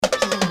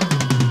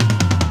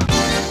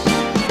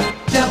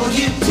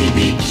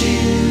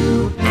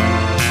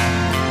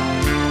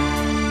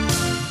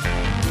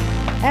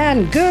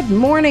And good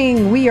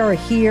morning. We are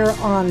here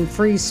on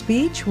Free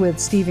Speech with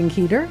Stephen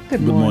Keeter.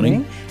 Good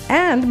morning.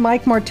 And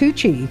Mike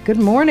Martucci. Good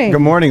morning.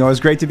 Good morning.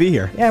 Always great to be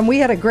here. And we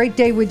had a great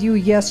day with you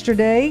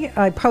yesterday.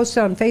 I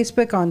posted on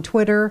Facebook, on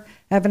Twitter.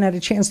 Haven't had a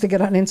chance to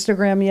get on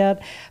Instagram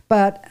yet.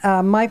 But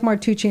Mike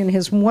Martucci and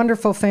his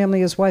wonderful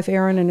family, his wife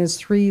Erin and his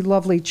 3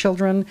 lovely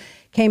children,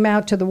 came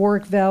out to the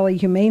Warwick Valley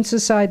Humane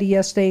Society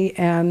yesterday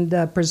and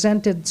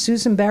presented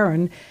Susan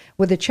Barron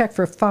with a check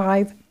for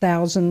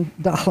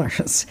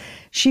 $5,000.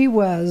 She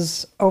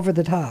was over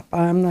the top.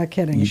 I'm not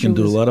kidding. You can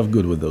do a lot of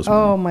good with those money.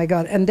 Oh, my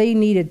God. And they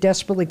need it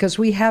desperately because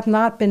we have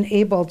not been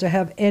able to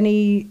have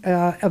any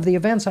of the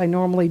events I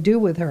normally do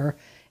with her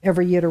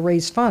every year to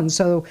raise funds.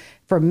 So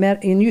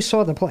and you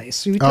saw the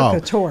place. You took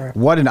a tour.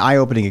 What an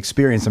eye-opening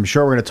experience. I'm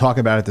sure we're going to talk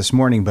about it this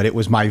morning, but it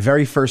was my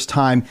very first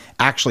time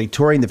actually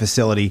touring the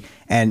facility.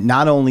 And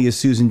not only is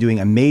Susan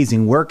doing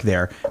amazing work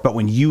there, but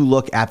when you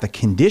look at the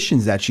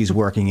conditions that she's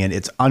working in,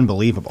 it's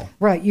unbelievable.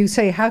 Right. You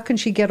say, how can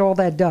she get all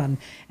that done?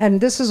 And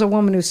this is a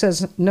woman who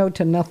says no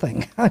to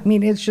nothing. I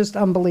mean, it's just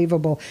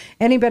unbelievable.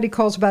 Anybody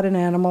calls about an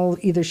animal,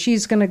 either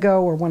she's going to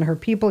go or one of her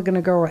people are going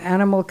to go, or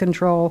animal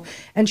control.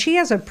 And she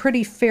has a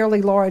pretty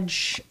fairly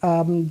large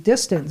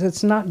distance.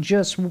 It's not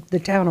just the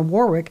town of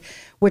Warwick,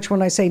 which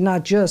when I say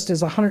not just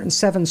is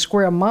 107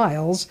 square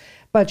miles,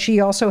 but she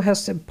also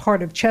has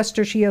part of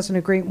Chester she has an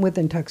agreement with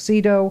in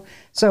Tuxedo.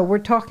 So we're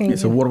talking...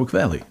 It's a Warwick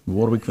Valley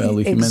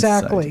Humane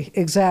Society.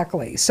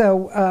 Exactly.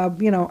 So,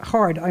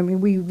 hard. I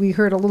mean, we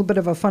heard a little bit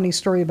of a funny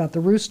story about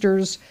the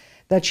roosters,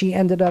 that she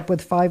ended up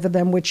with 5 of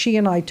them, which she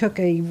and I took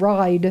a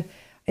ride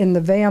in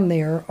the van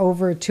there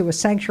over to a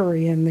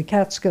sanctuary in the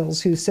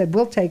Catskills, who said,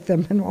 we'll take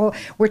them. And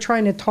we're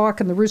trying to talk,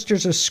 and the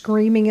roosters are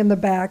screaming in the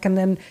back, and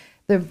then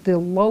the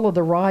lull of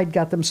the ride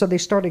got them, so they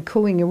started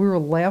cooing, and we were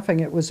laughing.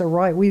 It was a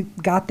ride. We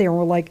got there, and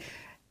we're like,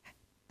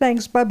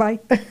 thanks, bye-bye.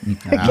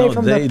 Gave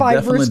them the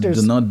 5 roosters. They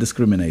definitely do not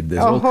discriminate.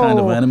 There's all kind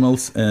of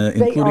animals,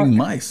 including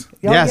mice.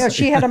 Yes. Yeah,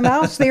 she had a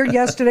mouse there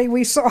yesterday,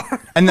 we saw.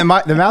 And the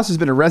mouse has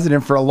been a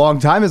resident for a long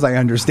time, as I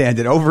understand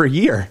it, over a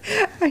year.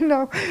 I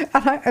know.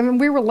 I mean,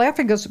 we were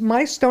laughing because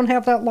mice don't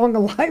have that long a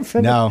life.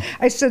 And no.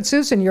 I said,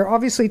 Susan, you're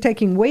obviously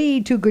taking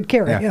way too good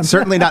care of him.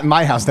 Certainly not in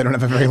my house. They don't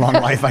have a very long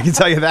life, I can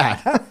tell you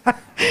that.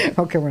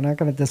 Okay, we're not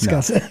going to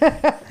discuss it.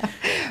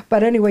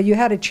 But anyway, you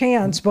had a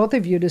chance, both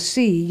of you, to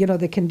see,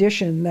 the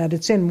condition that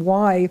it's in,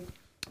 why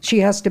she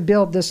has to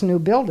build this new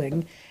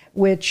building,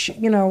 which,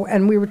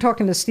 and we were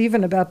talking to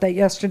Stephen about that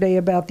yesterday,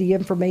 about the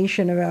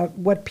information about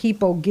what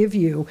people give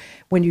you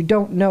when you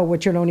don't know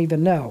what you don't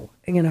even know,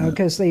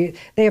 because they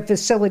have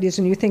facilities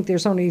and you think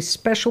there's only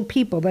special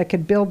people that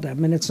could build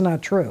them, and it's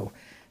not true.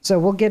 So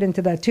we'll get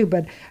into that too.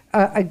 But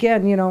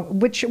again,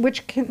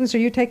 which kittens are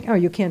you taking? Oh,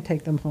 you can't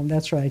take them home.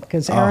 That's right,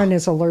 because Erin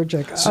is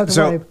allergic.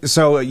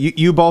 So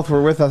you both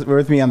were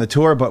with me on the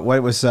tour, but what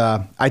it was,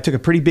 I took a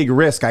pretty big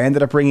risk. I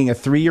ended up bringing a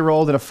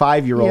 3-year-old and a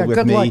 5-year-old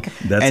with me, luck.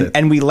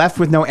 And we left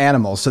with no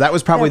animals. So that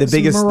was probably the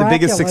biggest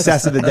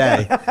success of the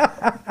day.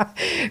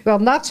 Well,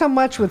 not so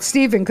much with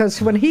Stephen,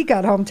 because when he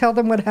got home, tell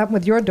them what happened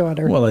with your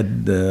daughter. Well,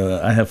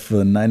 I have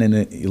a 9 and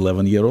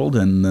 11-year-old,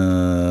 and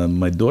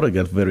my daughter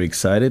got very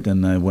excited.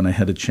 And when I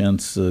had a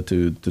chance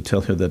to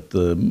tell her that,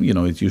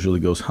 it usually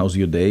goes, how's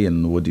your day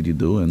and what did you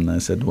do? And I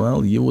said,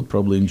 well, you would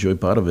probably enjoy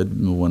part of it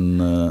when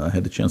I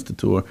had a chance to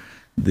tour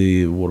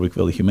the Warwick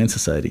Valley Humane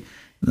Society.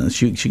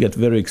 She got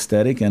very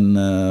ecstatic, and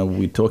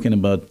we're talking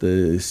about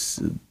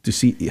this to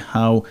see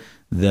how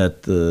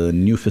that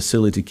new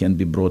facility can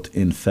be brought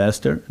in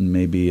faster and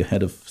maybe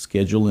ahead of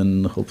schedule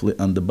and hopefully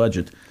under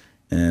budget.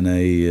 And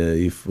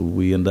if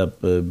we end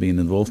up being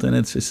involved in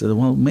it, she said,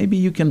 well, maybe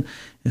you can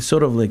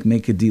sort of like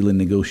make a deal and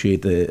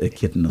negotiate a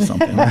kitten or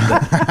something like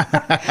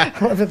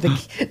that.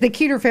 The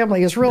Keeter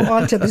family is real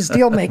onto this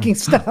deal-making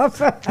stuff.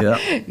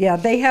 Yeah,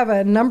 they have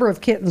a number of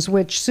kittens,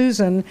 which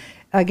Susan,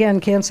 again,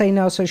 can't say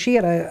no. So she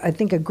had, I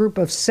think, a group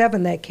of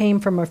 7 that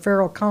came from a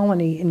feral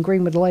colony in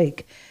Greenwood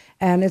Lake.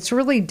 And it's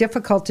really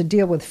difficult to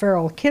deal with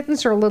feral.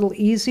 Kittens are a little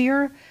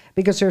easier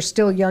because they're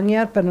still young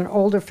yet, but an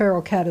older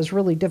feral cat is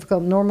really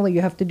difficult. Normally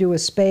you have to do a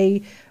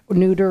spay,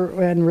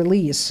 neuter, and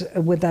release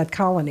with that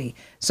colony.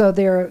 So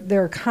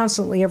they're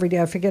constantly, every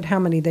day, I forget how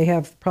many, they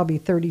have probably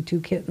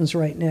 32 kittens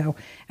right now.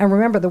 And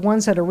remember, the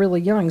ones that are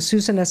really young,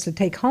 Susan has to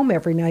take home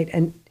every night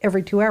and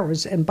every 2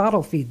 hours and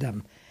bottle feed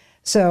them.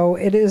 So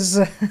it is.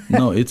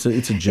 No, it's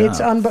a job, it's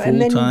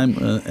full-time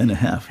and a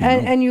half.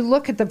 And you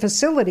look at the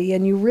facility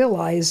and you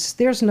realize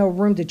there's no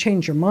room to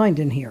change your mind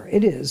in here.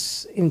 It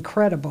is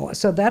incredible.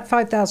 So that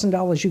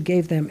 $5,000 you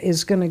gave them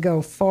is going to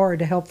go far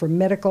to help for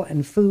medical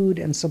and food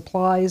and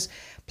supplies,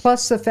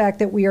 plus the fact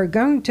that we are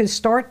going to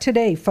start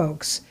today,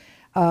 folks,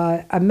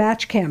 a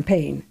match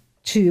campaign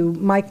to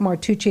Mike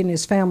Martucci and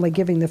his family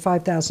giving the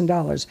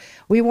 $5,000.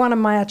 We want to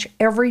match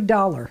every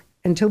dollar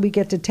until we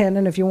get to 10,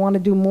 and if you want to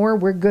do more,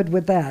 we're good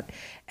with that.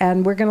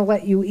 And we're going to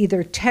let you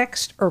either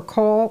text or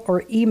call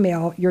or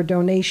email your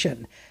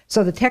donation.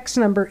 So the text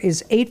number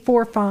is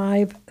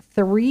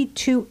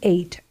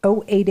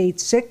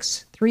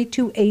 845-328-0886,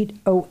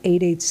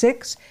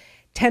 328-0886.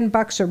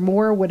 $10 or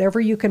more, whatever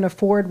you can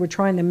afford. We're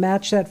trying to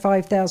match that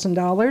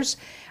 $5,000.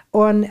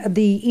 On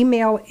the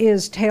email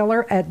is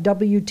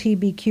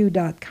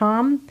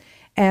taylor@wtbq.com.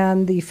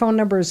 And the phone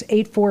number is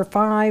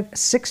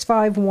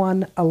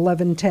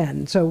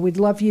 845-651-1110. So we'd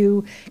love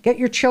you. Get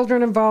your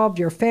children involved,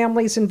 your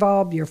families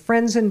involved, your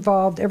friends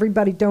involved.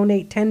 Everybody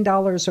donate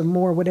 $10 or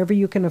more, whatever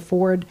you can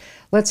afford.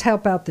 Let's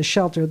help out the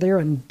shelter. They're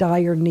in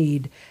dire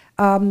need.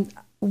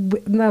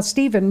 Now,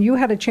 Stephen, you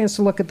had a chance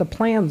to look at the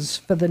plans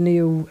for the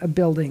new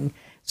building.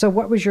 So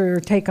what was your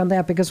take on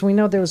that? Because we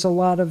know there was a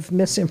lot of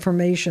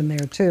misinformation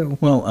there, too.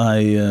 Well,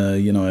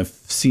 I've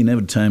seen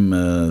every time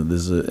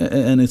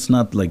and it's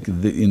not like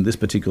in this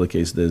particular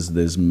case,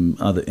 there's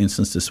other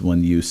instances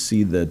when you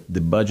see that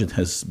the budget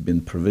has been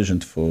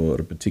provisioned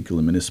for a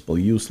particular municipal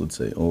use, let's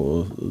say,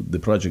 or the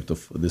project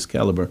of this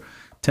caliber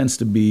tends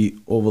to be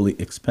overly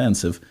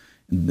expensive,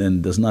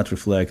 then does not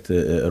reflect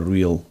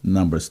real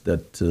numbers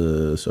that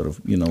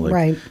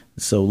Right.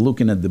 So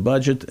looking at the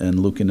budget and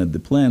looking at the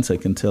plans, I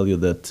can tell you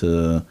that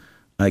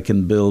I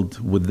can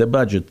build with the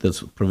budget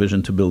that's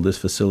provision to build this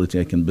facility.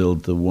 I can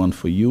build one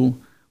for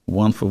you,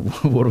 one for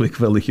Warwick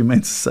Valley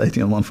Humane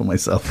Society, and one for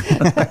myself.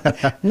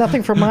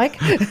 Nothing for Mike?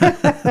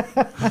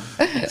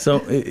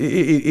 So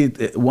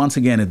it once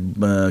again, it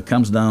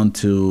comes down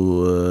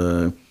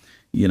to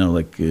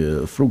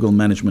frugal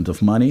management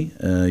of money.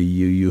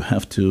 You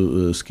have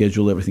to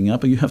schedule everything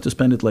up, and you have to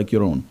spend it like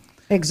your own.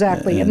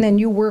 Exactly. And then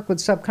you work with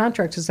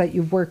subcontractors that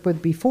you've worked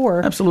with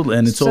before. Absolutely.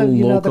 And it's so all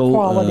you local. Know the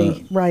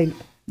quality. Right.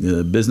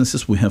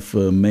 Businesses. We have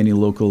many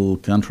local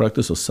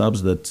contractors or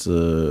subs that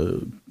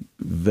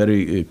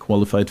very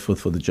qualified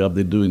for the job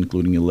they do,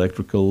 including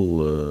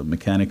electrical,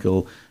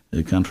 mechanical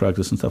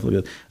contractors and stuff like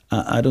that.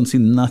 I don't see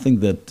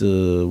nothing that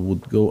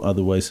would go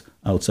otherwise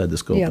outside the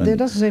scope. Yeah, there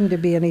doesn't seem to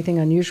be anything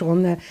unusual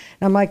in that.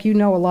 Now, Mike, you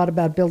know a lot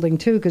about building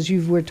too, because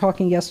you were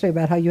talking yesterday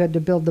about how you had to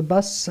build the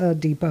bus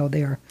depot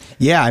there.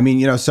 Yeah, I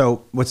mean,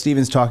 so what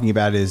Stephen's talking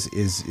about is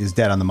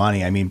dead on the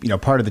money. I mean,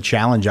 part of the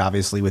challenge,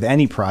 obviously, with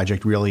any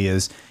project really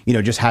is,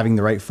 just having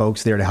the right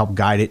folks there to help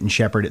guide it and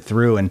shepherd it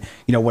through. And,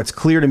 what's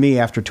clear to me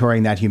after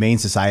touring that Humane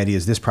Society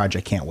is this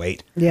project can't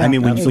wait. Yeah, I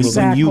mean, when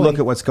exactly. you look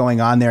at what's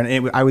going on there,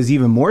 and I was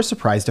even more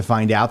surprised to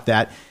find out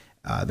that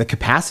the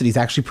capacity is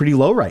actually pretty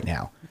low right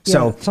now. Yeah,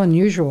 So it's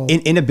unusual.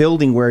 In a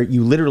building where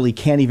you literally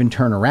can't even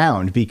turn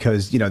around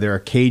because, there are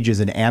cages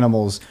and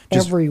animals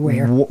just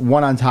everywhere,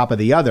 one on top of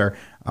the other.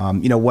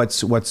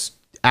 What's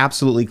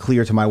absolutely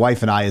clear to my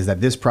wife and I is that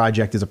this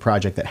project is a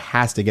project that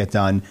has to get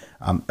done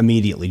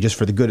immediately, just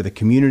for the good of the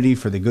community,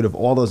 for the good of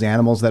all those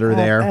animals that are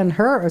there. And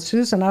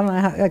Susan, I don't know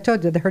how, I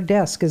told you that her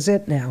desk is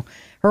it now.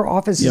 Her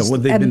office is... Yeah,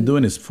 what they've been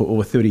doing is for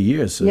over 30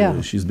 years.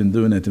 Yeah. She's been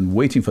doing it and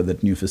waiting for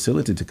that new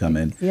facility to come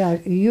in. Yeah,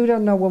 you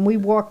don't know. When we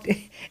walked,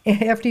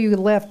 after you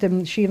left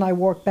and she and I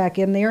walked back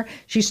in there,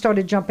 she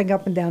started jumping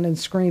up and down and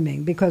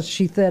screaming because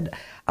she said,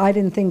 I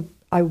didn't think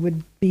I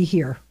would be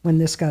here when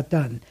this got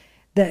done.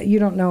 That you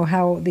don't know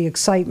how the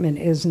excitement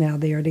is now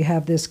there to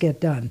have this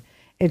get done.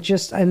 It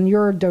just, and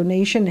your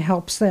donation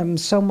helps them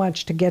so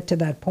much to get to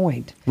that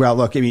point. Well,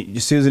 look, I mean,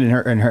 Susan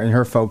and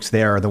her folks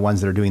there are the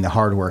ones that are doing the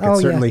hard work. And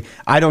certainly,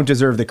 I don't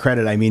deserve the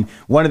credit. I mean,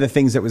 one of the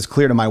things that was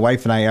clear to my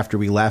wife and I after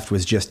we left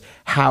was just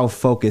how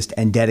focused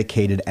and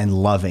dedicated and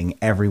loving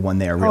everyone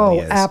there really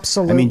is.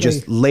 Absolutely. I mean,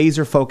 just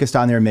laser focused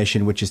on their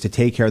mission, which is to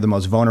take care of the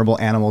most vulnerable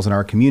animals in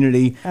our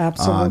community.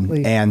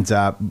 Absolutely.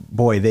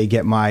 Boy, they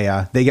get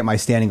my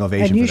standing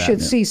ovation. And you for that.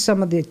 should see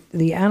some of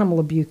the animal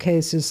abuse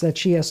cases that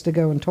she has to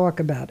go and talk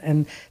about,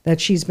 and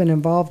that she's been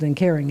involved in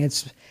caring.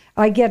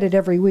 I get it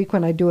every week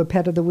when I do a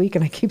pet of the week,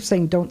 and I keep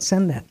saying, don't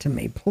send that to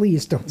me.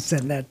 Please don't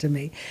send that to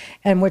me.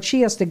 And what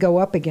she has to go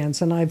up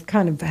against, and I've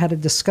kind of had a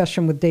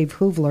discussion with Dave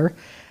Hoovler,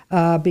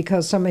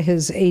 because some of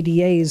his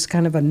ADAs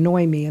kind of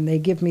annoy me, and they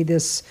give me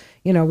this,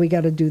 we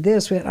got to do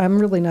this. I'm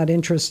really not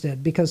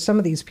interested, because some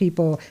of these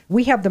people,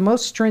 we have the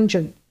most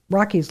stringent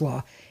Rocky's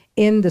Law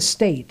in the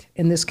state,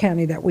 in this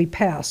county, that we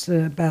passed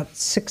about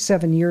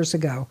 6-7 years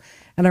ago.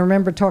 And I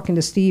remember talking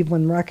to Steve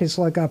when Rocky's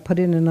Law got put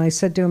in, and I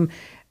said to him,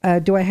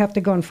 do I have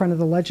to go in front of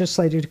the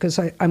legislature? Because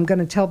I'm going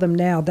to tell them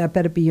now that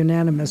better be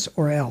unanimous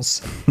or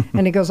else.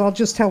 And he goes, I'll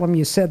just tell them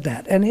you said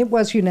that. And it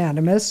was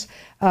unanimous.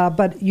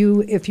 But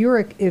if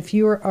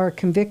you are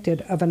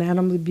convicted of an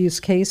animal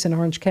abuse case in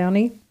Orange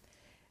County,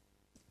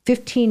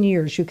 15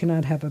 years you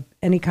cannot have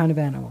any kind of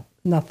animal,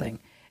 nothing.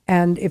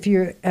 And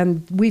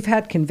we've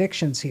had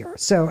convictions here.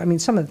 So, I mean,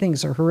 some of the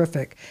things are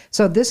horrific.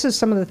 So this is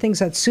some of the things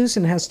that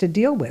Susan has to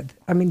deal with.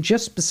 I mean,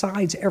 just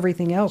besides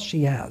everything else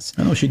she has.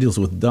 I know she deals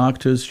with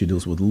doctors, she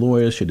deals with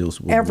lawyers, she deals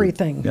with...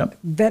 Everything. Yep.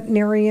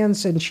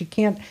 Veterinarians, and she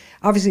can't...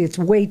 Obviously, it's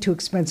way too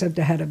expensive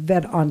to have a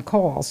vet on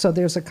call. So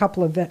there's a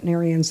couple of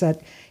veterinarians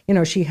that,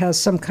 she has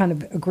some kind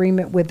of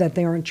agreement with that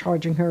they aren't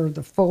charging her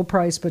the full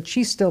price, but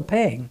she's still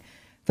paying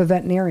for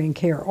veterinarian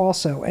care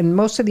also. And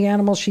most of the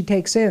animals she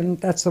takes in,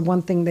 that's the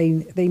one thing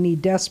they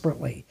need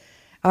desperately.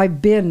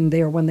 I've been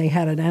there when they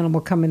had an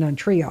animal come in on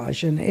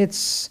triage, and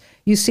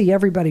you see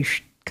everybody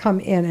come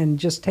in and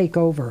just take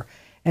over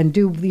and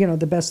do,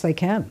 the best they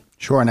can.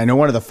 Sure, and I know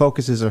one of the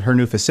focuses of her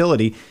new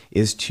facility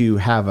is to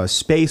have a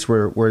space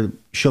where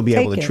she'll be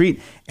able to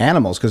treat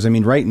animals. Because, I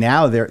mean, right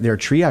now, their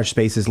triage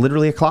space is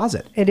literally a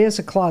closet. It is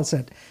a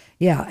closet,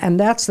 yeah. And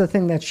that's the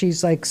thing that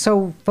she's like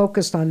so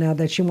focused on now,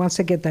 that she wants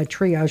to get that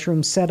triage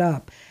room set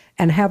up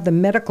and have the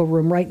medical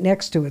room right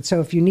next to it. So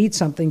if you need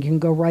something, you can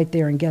go right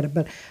there and get it.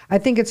 But I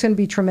think it's going to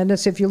be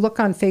tremendous. If you look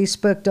on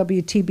Facebook,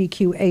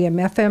 WTBQ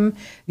AM/FM,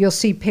 you'll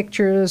see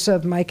pictures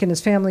of Mike and his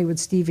family with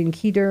Stephen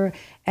Keeter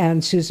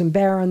and Susan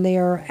Barron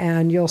there.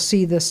 And you'll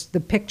see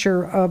the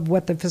picture of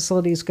what the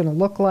facility is going to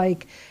look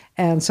like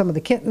and some of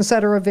the kittens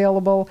that are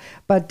available.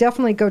 But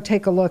definitely go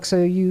take a look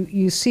so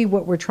you see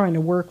what we're trying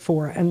to work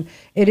for. And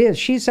it is.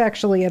 She's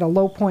actually at a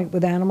low point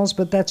with animals,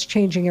 but that's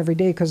changing every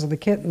day because of the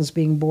kittens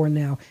being born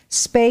now.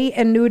 Spay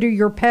and neuter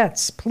your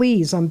pets,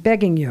 please. I'm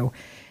begging you.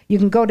 You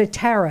can go to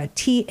TARA,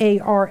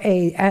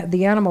 T-A-R-A,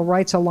 the Animal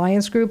Rights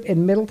Alliance Group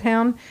in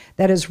Middletown.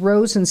 That is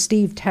Rose and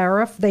Steve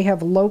Tariff. They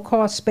have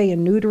low-cost spay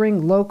and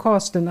neutering,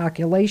 low-cost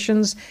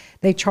inoculations.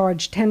 They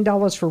charge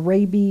 $10 for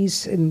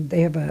rabies, and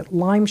they have a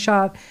Lyme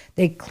shot.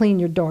 They clean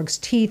your dog's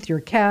teeth, your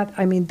cat.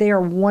 I mean, they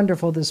are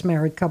wonderful, this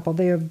married couple.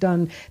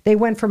 They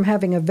went from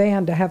having a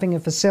van to having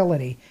a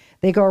facility.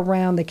 They go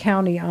around the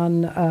county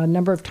on a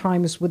number of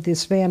times with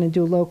this van and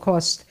do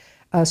low-cost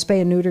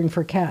spay and neutering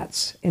for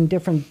cats in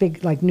different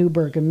big, like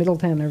Newburgh and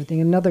Middletown and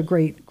everything. Another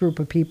great group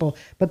of people.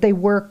 But they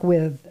work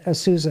with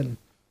Susan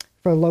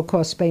for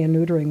low-cost spay and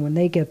neutering when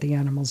they get the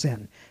animals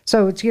in.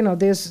 So it's,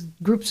 there's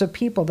groups of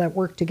people that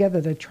work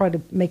together to try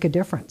to make a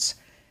difference.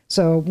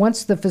 So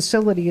once the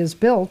facility is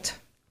built,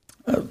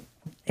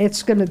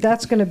 that's going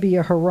to be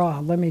a hurrah.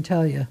 Let me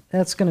tell you,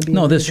 that's going to be.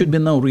 No, there should be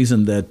no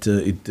reason that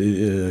it's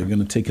going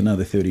to take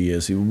another 30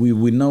 years.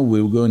 We know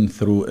we're going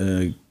through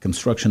a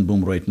construction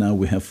boom right now.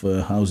 We have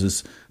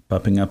houses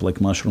popping up like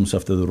mushrooms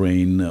after the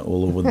rain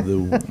all over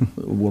the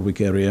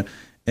Warwick area.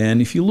 And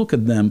if you look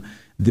at them,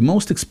 the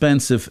most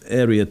expensive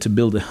area to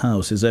build a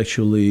house is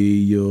actually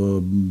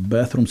your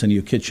bathrooms and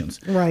your kitchens.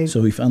 Right.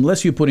 So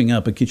unless you're putting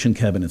up a kitchen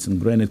cabinets and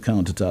granite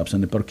countertops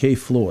and the parquet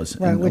floors,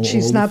 right, and which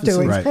she's not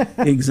doing. Right.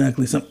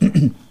 Exactly. So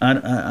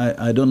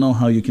I don't know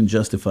how you can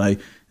justify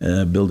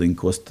building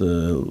cost,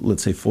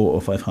 let's say $400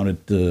 or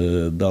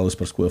 $500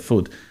 per square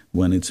foot,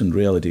 when it's in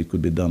reality it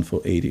could be done for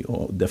 80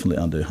 or definitely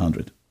under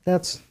 100.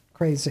 That's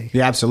crazy.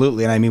 Yeah,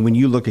 absolutely. And I mean, when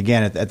you look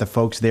again at the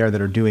folks there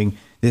that are doing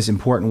this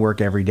important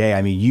work every day,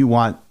 I mean, you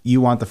want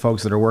the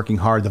folks that are working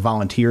hard, the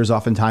volunteers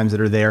oftentimes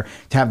that are there,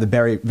 to have the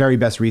very, very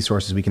best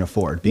resources we can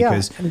afford,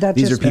 because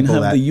these are people and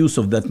have that the use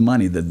of that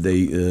money that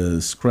they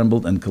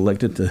scrambled and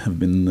collected, have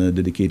been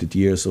dedicated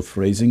years of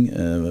raising.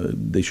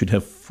 They should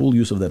have full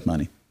use of that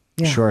money.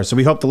 Yeah. Sure. So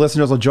we hope the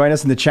listeners will join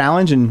us in the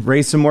challenge and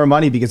raise some more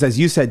money, because, as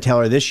you said,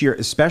 Taylor, this year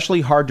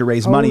especially hard to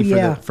raise money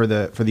for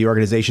the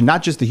organization,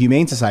 not just the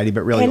Humane Society,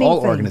 but really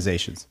all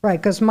organizations.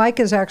 Right, because Mike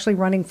is actually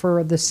running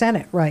for the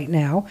Senate right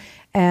now,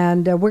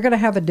 and we're going to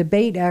have a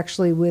debate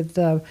actually with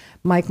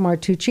Mike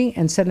Martucci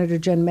and Senator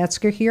Jen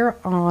Metzger here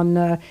on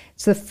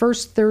it's the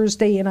first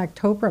Thursday in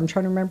October. I'm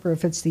trying to remember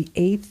if it's the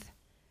 8th.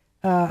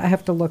 I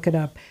have to look it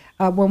up.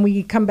 When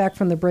we come back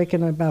from the break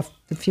in about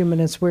a few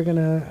minutes,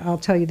 I'll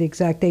tell you the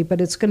exact date, but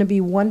it's going to be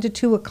 1 to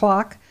 2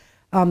 o'clock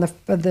on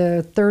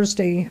the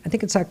Thursday. I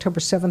think it's October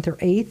 7th or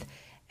 8th.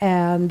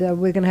 And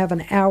we're going to have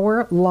an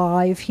hour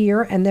live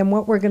here. And then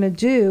what we're going to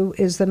do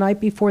is the night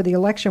before the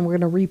election, we're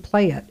going to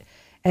replay it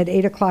at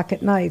 8 o'clock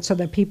at night so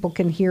that people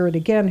can hear it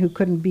again who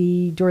couldn't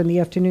be during the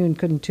afternoon,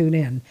 couldn't tune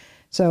in.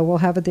 So we'll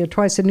have it there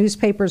twice. The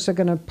newspapers are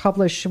going to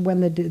publish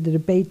when the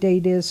debate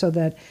date is so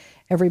that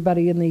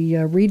everybody in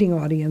the reading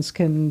audience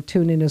can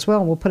tune in as well.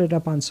 And we'll put it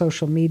up on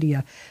social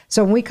media.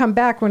 So when we come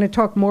back, we're going to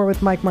talk more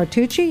with Mike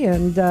Martucci,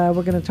 and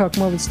we're going to talk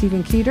more with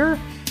Stephen Keeter,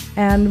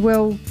 and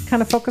we'll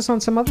kind of focus on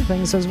some other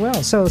things as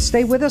well. So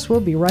stay with us.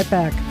 We'll be right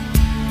back.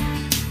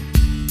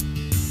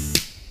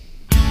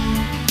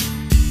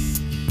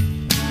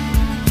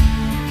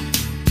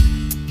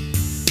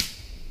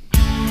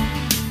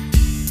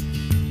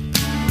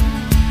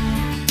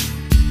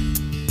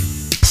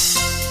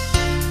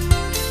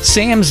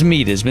 Sam's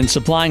Meat has been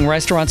supplying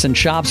restaurants and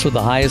shops with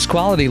the highest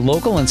quality,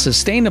 local, and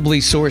sustainably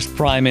sourced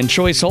prime and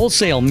choice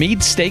wholesale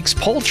meat, steaks,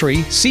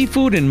 poultry,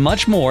 seafood, and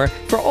much more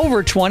for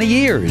over 20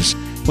 years.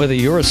 Whether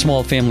you're a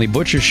small family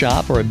butcher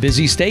shop or a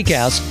busy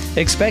steakhouse,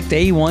 expect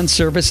A1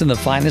 service and the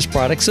finest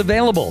products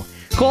available.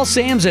 Call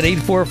Sam's at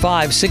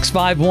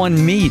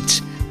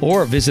 845-651-MEAT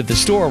or visit the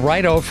store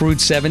right off Route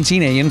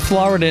 17A in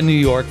Florida and New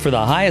York for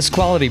the highest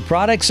quality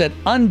products at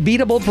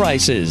unbeatable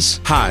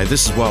prices. Hi,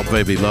 this is Walt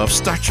Baby Love.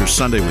 Start your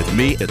Sunday with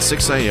me at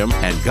 6 a.m.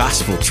 and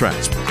Gospel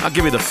Tracks. I'll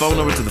give you the phone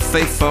number to the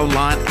Faith phone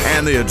line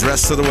and the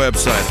address to the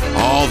website.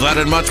 All that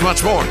and much,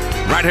 much more.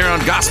 Right here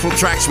on Gospel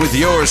Tracks with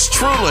yours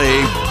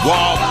truly,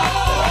 Walt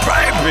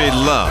Baby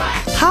Love.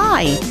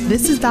 Hi,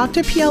 this is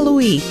Dr. Pierre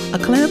Louis, a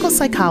clinical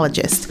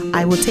psychologist.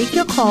 I will take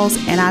your calls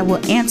and I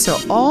will answer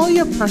all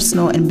your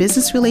personal and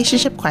business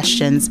relationship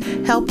questions,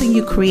 helping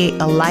you create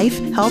a life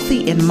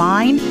healthy in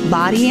mind,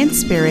 body, and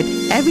spirit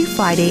every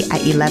Friday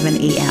at 11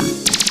 a.m.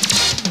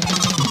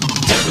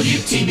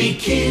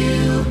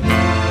 WTBQ.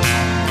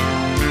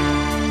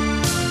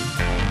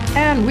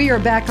 And we are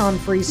back on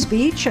free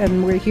speech,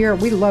 and we're here.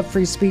 We love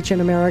free speech in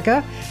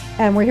America.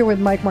 And we're here with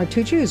Mike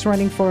Martucci, who's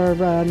running for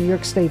New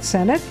York State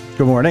Senate.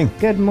 Good morning.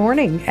 Good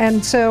morning.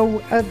 And so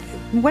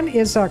when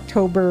is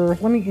October?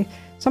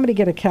 Somebody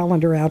get a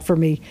calendar out for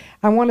me.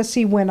 I want to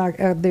see when I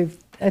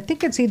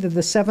think it's either the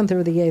 7th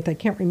or the 8th. I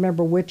can't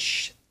remember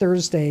which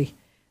Thursday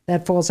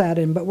that falls out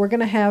in, but we're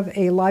going to have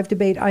a live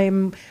debate. I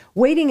am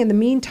waiting in the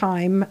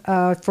meantime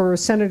for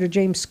Senator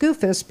James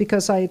Skoufis,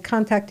 because I had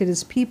contacted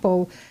his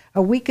people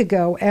a week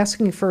ago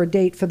asking for a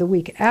date for the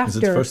week after.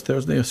 Is it first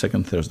Thursday or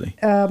second Thursday?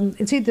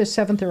 It's either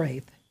 7th or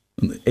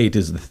 8th. 8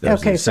 is the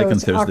Thursday. Okay, so second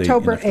it's Thursday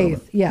October in October.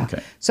 8th. Yeah.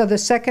 Okay. So the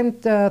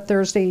second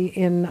Thursday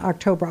in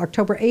October,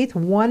 October 8th,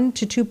 1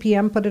 to 2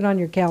 p.m. Put it on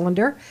your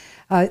calendar.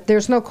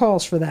 There's no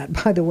calls for that,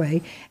 by the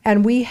way.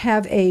 And we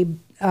have a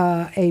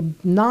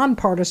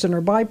nonpartisan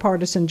or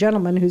bipartisan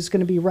gentleman who's going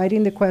to be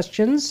writing the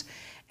questions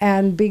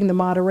and being the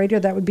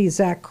moderator. That would be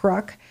Zach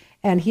Kruk.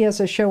 And he has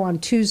a show on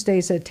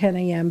Tuesdays at 10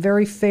 a.m.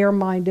 Very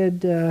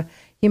fair-minded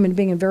human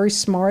being and very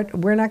smart.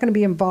 We're not going to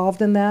be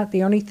involved in that.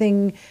 The only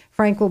thing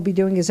Frank will be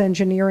doing is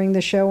engineering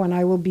the show, and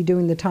I will be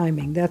doing the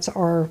timing. That's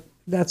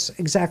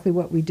exactly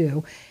what we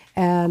do.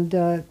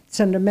 And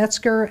Senator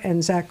Metzger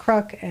and Zach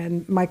Kruk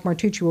and Mike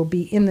Martucci will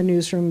be in the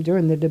newsroom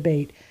during the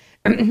debate.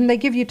 They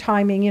give you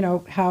timing,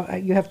 how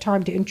you have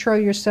time to intro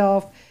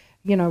yourself,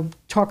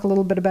 talk a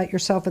little bit about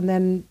yourself, and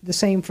then the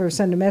same for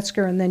Senator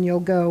Metzger, and then you'll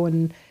go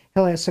and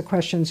he'll ask the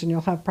questions, and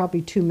you'll have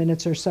probably 2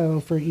 minutes or so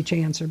for each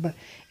answer. But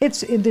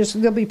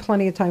there'll be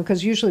plenty of time,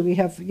 because usually we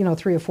have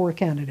 3 or 4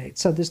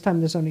 candidates. So this time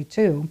there's only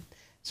 2.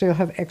 So you'll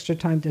have extra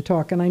time to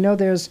talk. And I know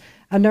there's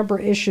a number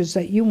of issues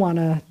that you want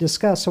to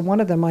discuss. So one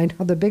of them, I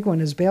know the big one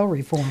is bail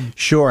reform.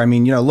 Sure. I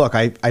mean, look,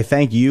 I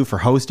thank you for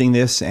hosting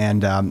this.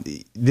 And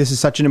this is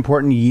such an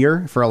important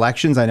year for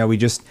elections. I know we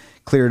just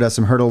cleared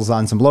some hurdles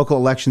on some local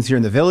elections here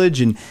in the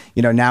Village. And,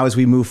 now as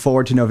we move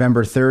forward to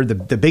November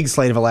 3rd, the big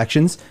slate of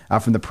elections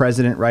from the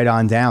president right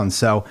on down.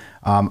 So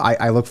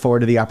I look forward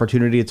to the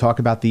opportunity to talk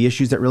about the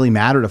issues that really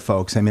matter to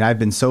folks. I mean, I've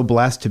been so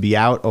blessed to be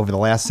out over the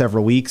last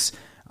several weeks,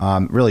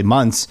 really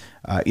months,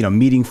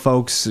 meeting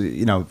folks,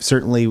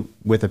 certainly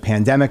with the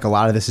pandemic, a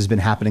lot of this has been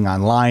happening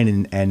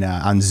online and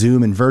on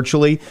Zoom and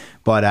virtually.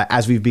 But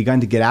as we've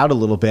begun to get out a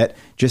little bit,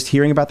 just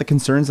hearing about the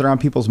concerns that are on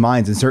people's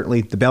minds, and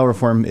certainly the bail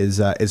reform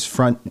is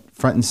front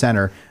and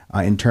center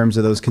in terms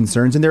of those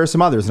concerns. And there are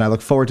some others, and I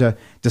look forward to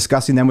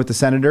discussing them with the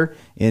senator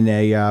in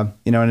a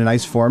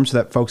nice forum so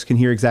that folks can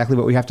hear exactly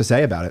what we have to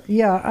say about it.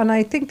 Yeah, and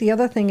I think the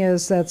other thing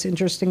that's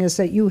interesting is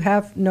that you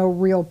have no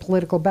real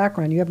political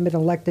background. You haven't been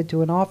elected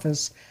to an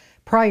office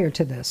prior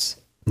to this.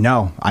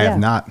 No, I have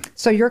not.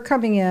 So you're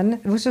coming in,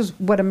 which is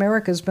what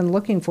America's been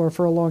looking for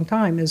a long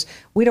time, is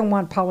we don't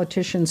want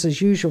politicians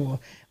as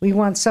usual. We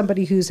want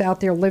somebody who's out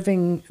there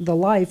living the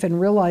life and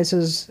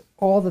realizes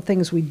all the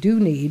things we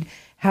do need.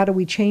 How do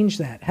we change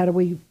that? How do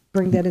we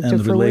bring that into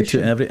fruition? And relate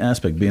to every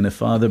aspect, being a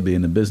father,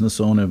 being a business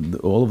owner,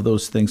 all of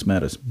those things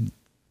matters.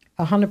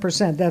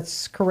 100%,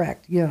 that's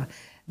correct, yeah.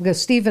 Because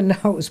Stephen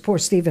knows, poor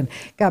Stephen,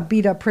 got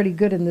beat up pretty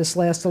good in this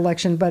last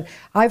election. But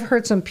I've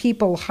heard some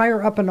people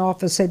higher up in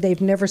office say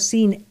they've never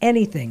seen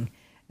anything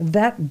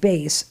that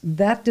base,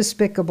 that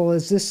despicable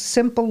as this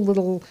simple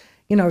little,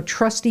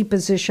 trustee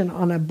position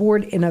on a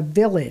board in a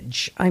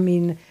village. I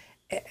mean,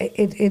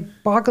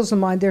 it boggles the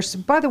mind.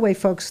 By the way,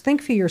 folks,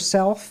 think for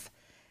yourself.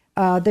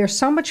 There's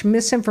so much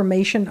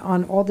misinformation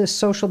on all this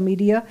social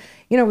media.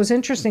 It was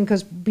interesting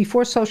because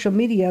before social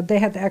media, they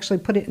had to actually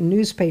put it in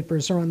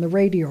newspapers or on the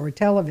radio or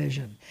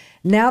television.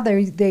 Now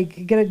they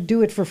get to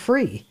do it for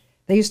free.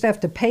 They used to have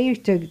to pay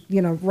to,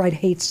 write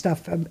hate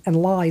stuff and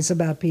lies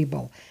about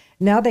people.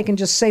 Now they can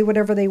just say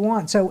whatever they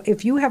want. So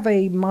if you have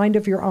a mind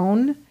of your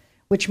own,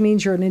 which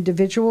means you're an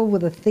individual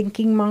with a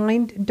thinking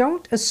mind,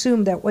 don't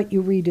assume that what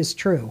you read is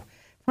true.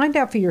 Find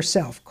out for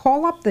yourself.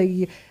 Call up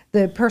the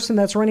person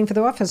that's running for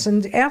the office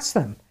and ask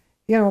them.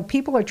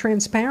 People are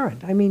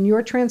transparent. I mean,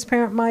 you're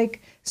transparent,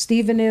 Mike.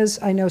 Stephen is.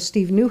 I know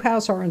Steve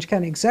Newhouse, Orange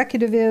County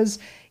executive, is.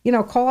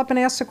 Call up and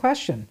ask the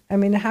question. I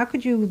mean, how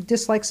could you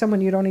dislike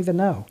someone you don't even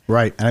know?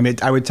 Right. And I mean,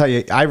 I would tell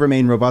you, I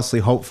remain robustly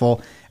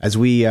hopeful as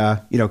we,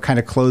 kind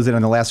of close it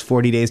on the last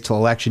 40 days till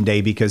Election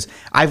Day, because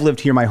I've lived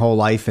here my whole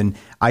life. And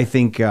I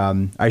think,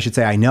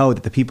 I know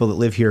that the people that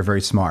live here are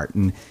very smart.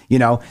 And,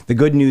 the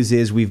good news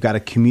is we've got a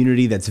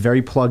community that's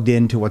very plugged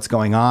into what's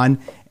going on.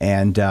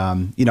 And,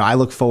 I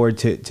look forward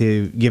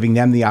to giving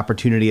them the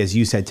opportunity, as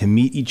you said, to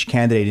meet each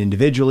candidate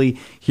individually,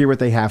 hear what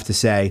they have to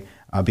say.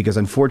 Because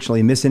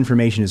unfortunately,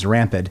 misinformation is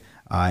rampant,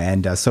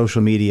 and social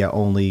media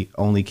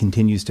only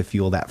continues to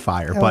fuel that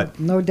fire. But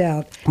no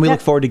doubt, we look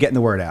forward to getting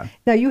the word out.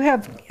 Now you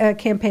have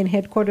campaign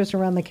headquarters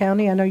around the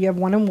county. I know you have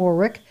one in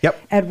Warwick.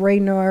 Yep. At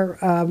Raynor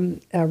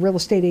Real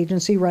Estate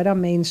Agency, right on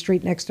Main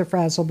Street, next to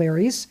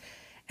Frazzleberries.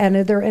 And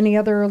are there any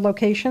other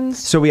locations?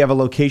 So we have a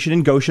location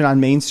in Goshen on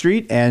Main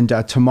Street, and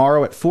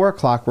tomorrow at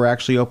 4:00 we're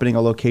actually opening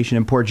a location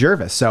in Port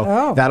Jervis.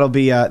 So that'll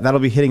be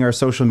hitting our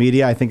social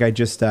media. I think I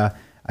just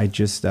I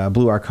just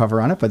blew our cover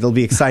on it, but it'll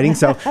be exciting.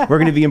 So we're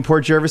going to be in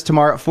Port Jervis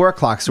tomorrow at 4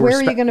 o'clock. So Where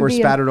are you going to be? We're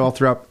spattered all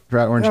throughout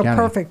Orange County.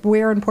 Perfect.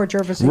 Where in Port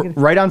Jervis?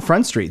 Right on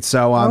Front Street.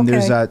 So Okay.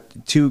 there's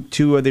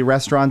two of the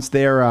restaurants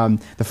there,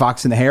 the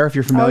Fox and the Hare, if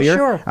you're familiar.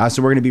 Sure.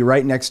 So we're going to be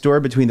right next door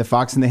between the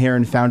Fox and the Hare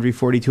and Foundry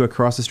 42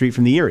 across the street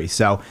from the Erie.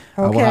 So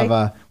we'll have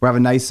a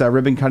nice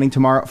ribbon cutting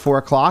tomorrow at 4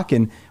 o'clock,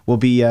 and we'll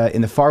be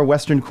in the far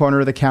western corner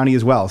of the county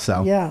as well.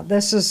 So yeah,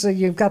 this is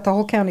you've got the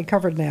whole county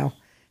covered now,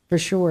 for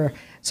sure.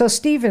 So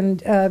Stephen,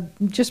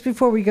 just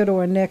before we go to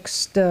our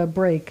next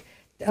break,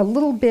 a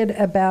little bit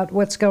about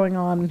what's going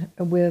on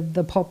with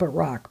the Pulpit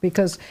Rock,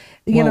 because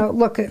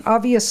look,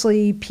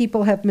 obviously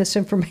people have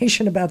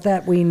misinformation about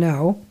that. We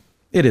know.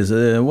 It is.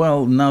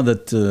 Well, now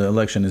that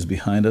election is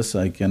behind us,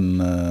 I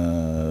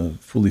can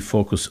fully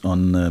focus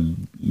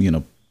on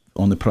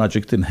on the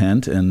project in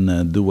hand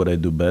and do what I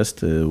do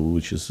best,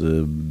 which is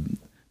to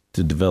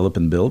develop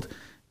and build.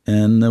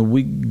 And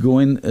we go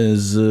in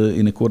as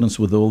in accordance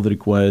with all the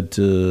required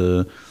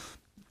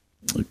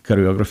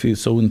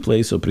choreography in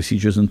place or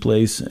procedures in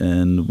place,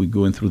 and we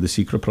go in through the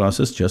secret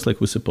process just like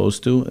we're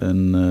supposed to,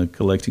 and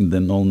collecting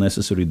then all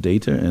necessary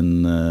data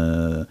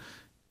and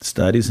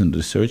studies and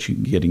research,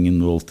 getting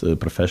involved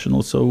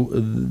professionals. So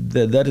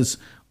that is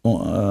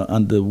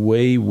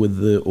underway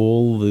with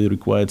all the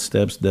required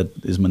steps that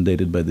is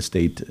mandated by the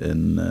state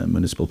and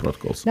municipal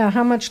protocols. Now,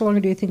 how much longer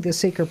do you think the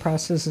secret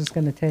process is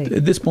going to take?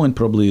 At this point,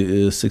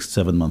 probably 6 to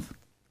 7 months.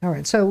 All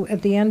right. So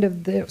at the end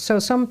of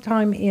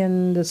sometime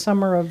in the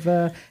summer of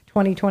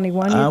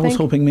 2021, I was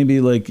hoping maybe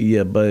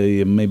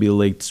by maybe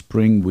late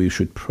spring we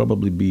should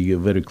probably be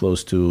very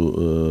close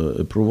to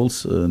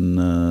approvals and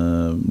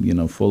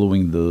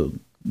following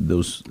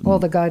those all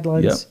the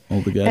guidelines. Yeah,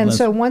 all the guidelines. And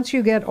so once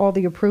you get all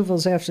the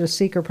approvals after the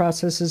secret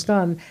process is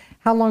done,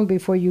 how long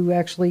before you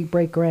actually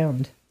break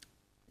ground?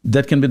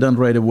 That can be done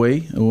right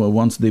away.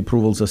 Once the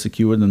approvals are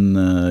secured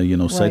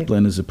and site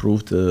plan is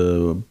approved,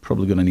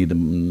 probably going to need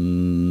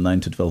 9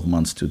 to 12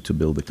 months to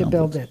build the complex. To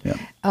build it.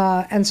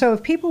 Yeah. And so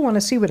if people want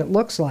to see what it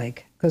looks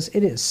like, because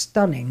it is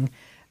stunning,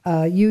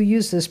 you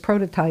use this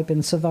prototype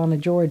in Savannah,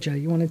 Georgia.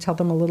 You want to tell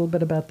them a little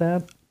bit about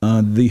that?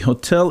 The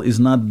hotel is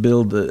not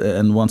built,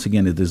 and once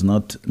again, it is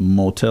not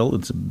motel.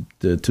 It's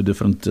two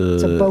different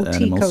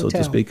animals, so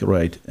to speak.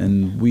 Right.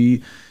 And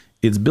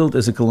it's built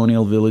as a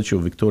colonial village or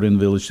Victorian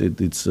village.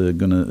 It's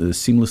going to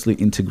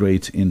seamlessly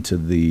integrate into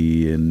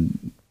the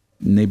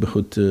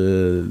neighborhood,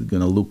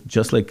 going to look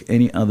just like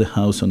any other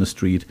house on the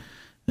street,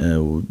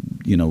 going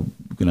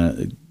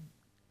to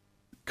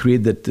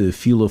create that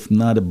feel of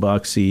not a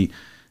boxy.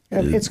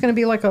 It's going to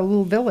be like a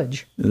little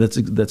village. That's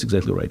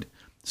exactly right.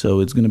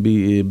 So it's going to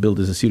be built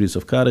as a series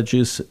of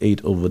cottages,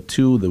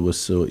 8/2. There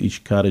was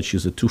each cottage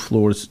is 2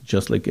 floors,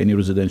 just like any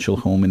residential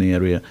home in the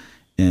area.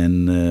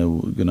 And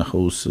we're going to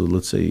host,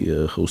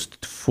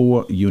 host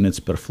 4 units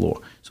per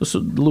floor. So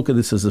look at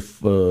this as a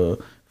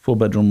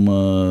 4-bedroom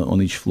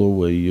on each floor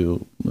where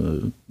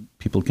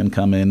people can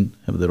come in,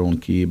 have their own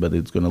key, but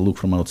it's going to look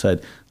from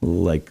outside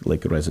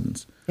like a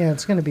residence. Yeah,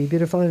 it's going to be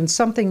beautiful. And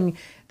something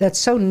that's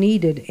so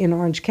needed in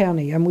Orange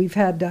County. And we've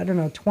had,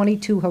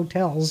 22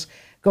 hotels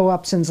go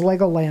up since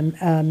Legoland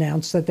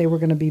announced that they were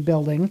going to be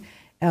building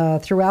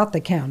throughout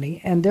the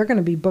county. And they're going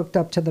to be booked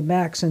up to the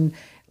max. And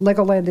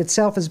Legoland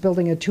itself is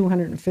building a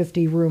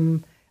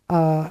 250-room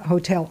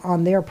hotel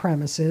on their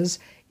premises.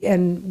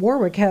 And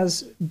Warwick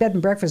has bed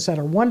and breakfasts that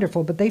are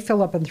wonderful, but they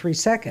fill up in 3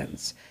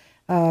 seconds.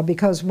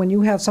 Because when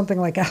you have something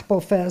like Apple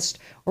Fest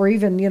or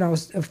even,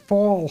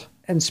 fall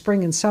and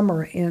spring and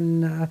summer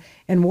in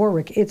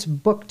Warwick, it's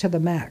booked to the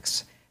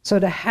max. So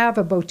to have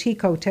a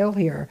boutique hotel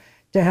here,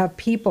 to have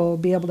people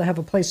be able to have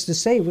a place to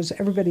stay was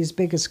everybody's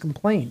biggest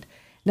complaint.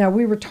 Now,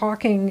 we were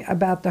talking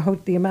about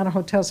the amount of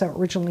hotels that were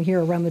originally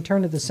here around the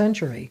turn of the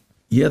century.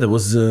 Yeah, there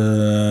was,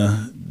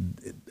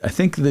 I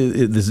think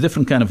there's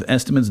different kind of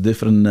estimates,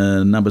 different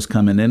numbers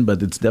coming in,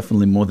 but it's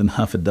definitely more than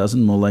half a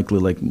dozen, more likely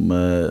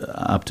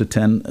up to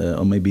 10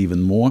 or maybe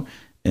even more.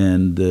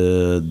 And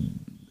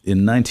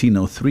in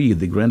 1903,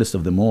 the grandest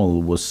of them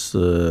all was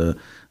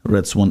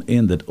Red Swan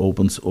Inn that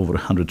opens over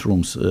 100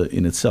 rooms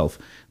in itself.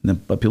 The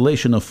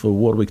population of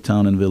Warwick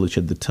Town and Village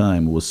at the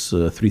time was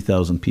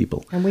 3,000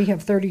 people. And we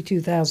have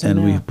 32,000 and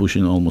now. we're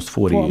pushing almost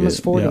 40.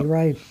 Almost 40, yeah.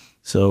 right.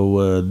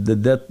 So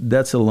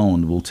that's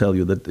alone will tell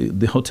you that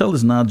the hotel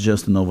is not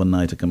just an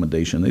overnight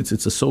accommodation. It's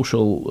a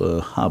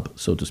social hub,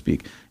 so to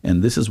speak.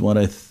 And this is what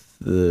I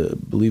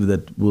believe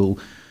that will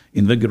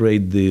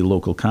invigorate the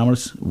local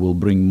commerce, will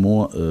bring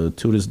more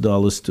tourist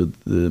dollars to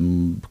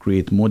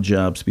create more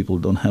jobs. People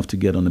don't have to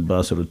get on a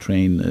bus or a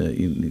train,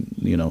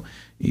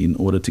 in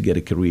order to get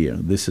a career.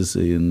 This is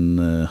in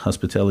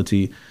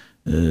hospitality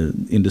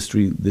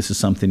industry. This is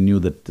something new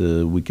that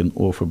we can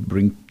offer,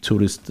 bring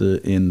tourists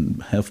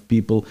in, have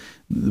people.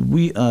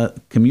 We are a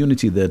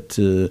community that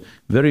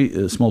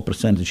very small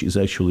percentage is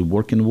actually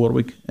working in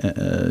Warwick,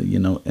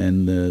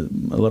 and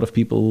a lot of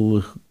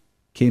people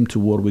came to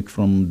Warwick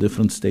from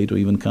different states or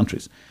even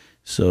countries.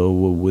 So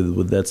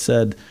with that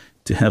said,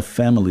 to have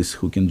families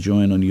who can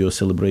join on your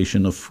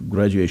celebration of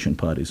graduation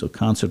parties or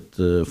concert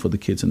for the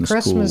kids in the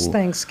Christmas, school.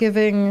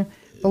 Thanksgiving,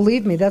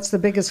 Believe me, that's the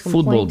biggest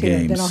football complaint here.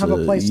 games. They don't have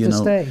a place to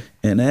stay.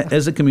 And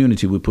as a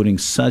community, we're putting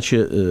such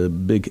a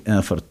big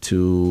effort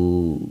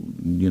to,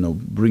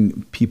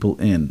 bring people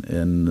in.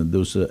 And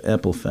those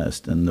Apple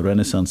Fest and the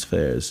Renaissance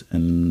Fairs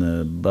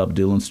and Bob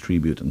Dylan's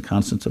tribute and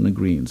Concerts on the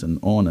Greens and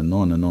on and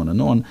on and on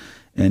and on.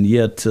 And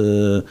yet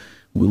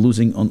we're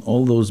losing on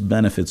all those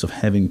benefits of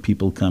having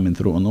people coming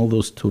through, on all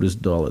those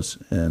tourist dollars.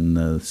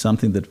 And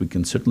something that we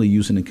can certainly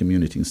use in a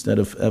community. Instead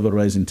of ever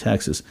rising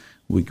taxes,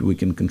 we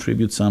can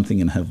contribute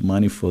something and have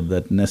money for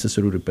that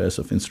necessary repairs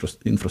of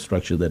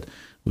infrastructure that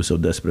we so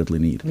desperately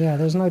need. Yeah,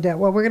 there's no doubt.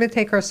 Well, we're going to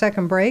take our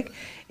second break.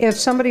 If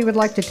somebody would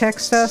like to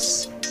text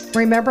us,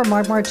 remember,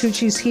 Mike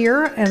Martucci's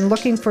here and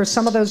looking for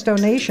some of those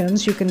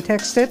donations. You can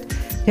text it to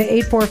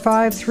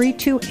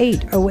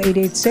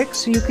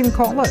 845-328-0886. You can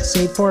call us,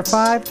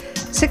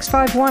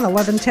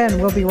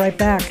 845-651-1110. We'll be right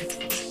back.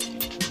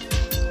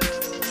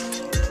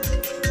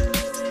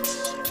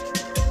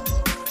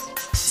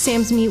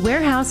 Sam's Meat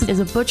Warehouse is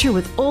a butcher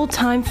with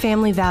old-time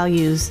family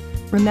values.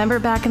 Remember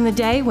back in the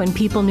day when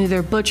people knew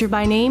their butcher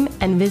by name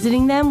and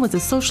visiting them was a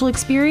social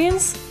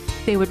experience?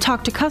 They would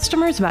talk to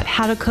customers about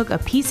how to cook a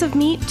piece of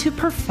meat to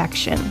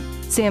perfection.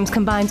 Sam's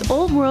combines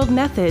old-world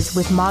methods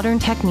with modern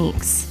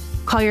techniques.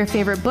 Call your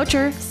favorite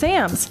butcher,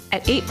 Sam's,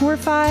 at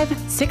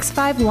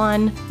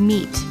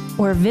 845-651-MEAT,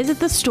 or visit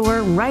the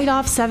store right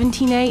off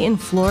 17A in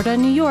Florida,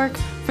 New York,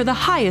 for the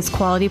highest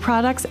quality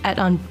products at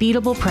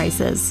unbeatable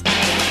prices.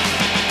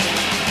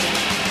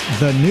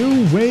 The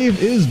new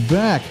wave is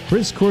back.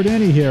 Chris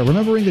Cordani here,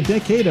 remembering the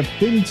decade of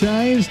thin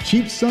ties,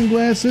 cheap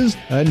sunglasses,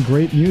 and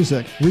great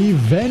music.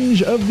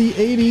 Revenge of the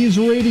 80s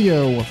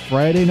radio,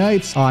 Friday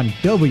nights on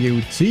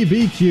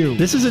WTBQ.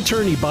 This is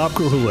attorney Bob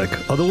Kruhulik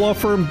of the law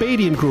firm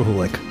Beatty &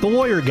 Kruhulik, the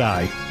lawyer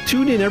guy.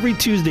 Tune in every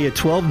Tuesday at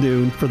 12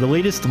 noon for the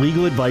latest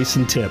legal advice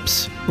and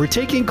tips. We're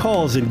taking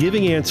calls and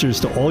giving answers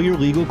to all your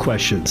legal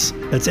questions.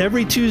 That's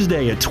every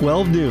Tuesday at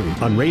 12 noon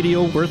on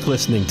radio worth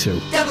listening to.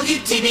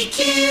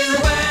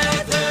 WTBQ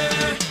weather.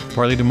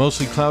 Partly to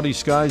mostly cloudy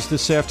skies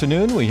this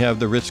afternoon. We have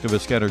the risk of a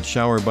scattered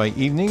shower by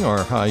evening.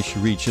 Our high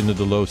should reach into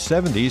the low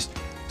 70s.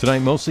 Tonight,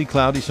 mostly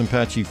cloudy, some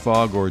patchy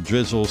fog or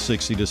drizzle,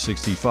 60 to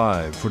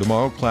 65. For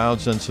tomorrow,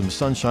 clouds and some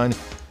sunshine.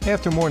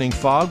 After morning,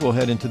 fog will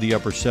head into the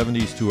upper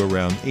 70s to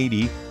around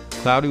 80.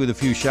 Cloudy with a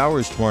few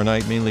showers tomorrow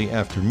night, mainly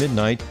after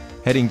midnight.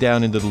 Heading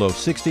down into the low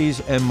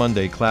 60s. And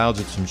Monday, clouds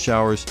and some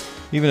showers.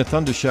 Even a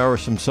thunder shower,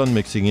 some sun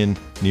mixing in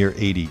near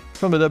 80.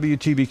 From the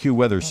WTBQ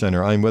Weather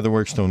Center, I'm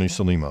WeatherWorks' Tony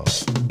Salimo.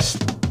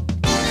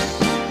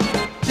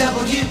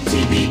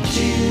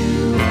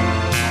 WTBQ.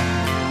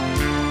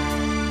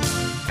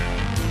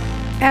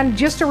 And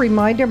just a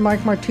reminder,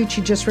 Mike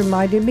Martucci just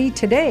reminded me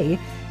today,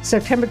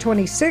 September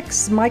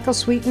 26th, Michael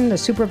Sweeten, the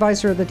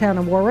supervisor of the town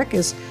of Warwick,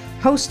 is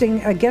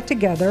hosting a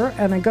get-together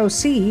and a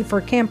go-see for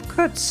Camp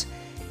Kutz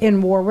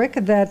in Warwick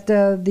that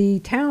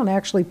the town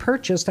actually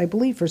purchased, I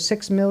believe, for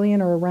 $6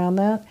 million or around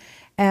that.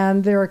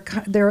 And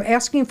they're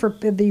asking for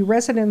the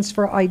residents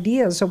for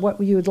ideas of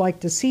what you would like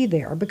to see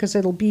there, because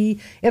it'll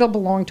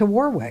belong to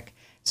Warwick.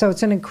 So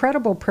it's an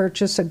incredible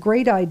purchase, a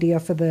great idea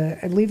for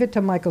I leave it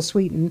to Michael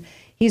Sweeten.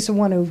 He's the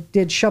one who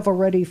did Shovel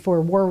Ready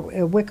for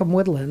Wickham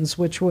Woodlands,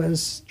 which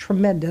was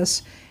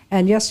tremendous.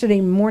 And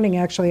yesterday morning,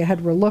 actually, I had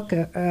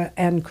Reluca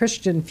and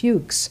Christian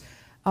Fuchs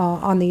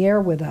on the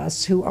air with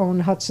us, who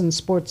own Hudson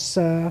Sports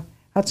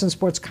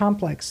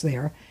Complex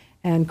there.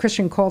 And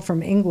Christian called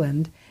from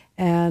England.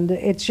 And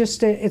it's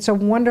just it's a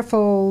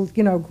wonderful,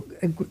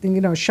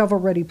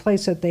 shovel-ready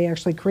place that they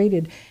actually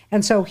created.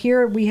 And so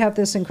here we have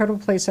this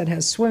incredible place that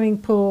has swimming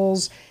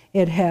pools.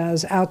 It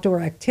has outdoor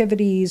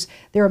activities.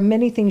 There are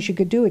many things you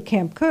could do at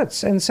Camp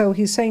Kutz. And so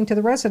he's saying to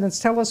the residents,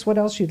 tell us what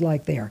else you'd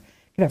like there.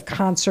 You could have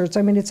concerts.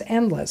 I mean, it's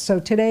endless. So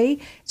today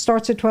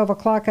starts at 12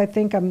 o'clock, I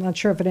think. I'm not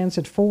sure if it ends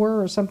at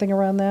 4 or something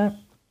around that.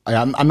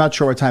 I'm not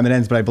sure what time it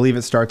ends, but I believe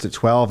it starts at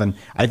 12. And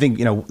I think,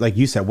 like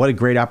you said, what a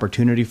great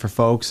opportunity for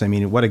folks. I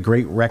mean, what a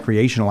great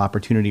recreational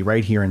opportunity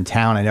right here in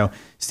town. I know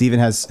Stephen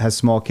has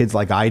small kids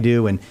like I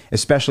do, and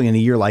especially in a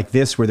year like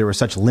this where there were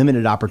such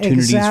limited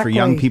opportunities for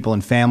young people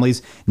and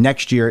families.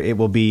 Next year, it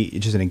will be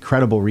just an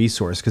incredible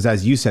resource because,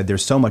 as you said,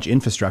 there's so much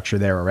infrastructure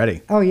there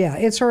already. Oh, yeah,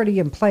 it's already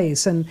in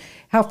place. And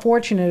how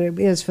fortunate it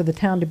is for the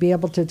town to be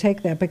able to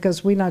take that,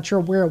 because we're not sure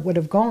where it would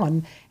have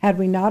gone had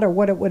we not, or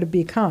what it would have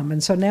become.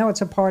 And so now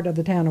it's a part of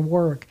the town of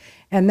Warwick.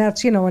 And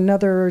that's,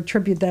 another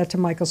tribute that to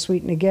Michael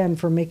Sweeten again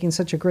for making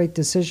such a great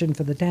decision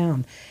for the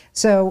town.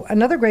 So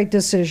another great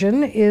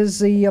decision is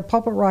the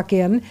Pulpit Rock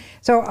Inn.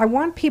 So I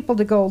want people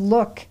to go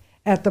look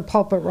at the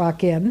Pulpit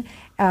Rock Inn.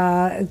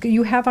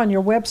 You have on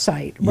your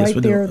website, right?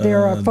 Yes,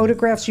 there are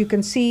photographs. You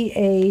can see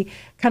a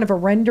kind of a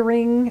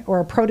rendering or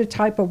a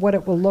prototype of what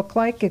it will look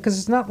like, because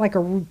it's not like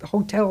a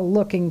hotel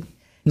looking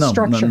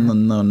structure?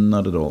 No,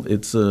 not at all.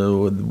 It's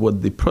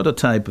what the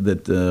prototype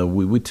that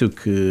we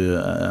took.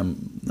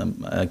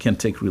 I can't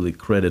take really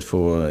credit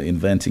for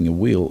inventing a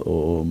wheel,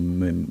 or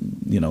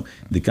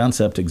the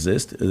concept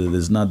exists.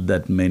 There's not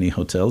that many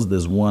hotels.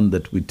 There's one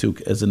that we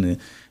took as an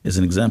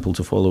example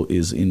to follow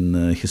is in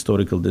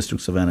historical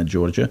district Savannah,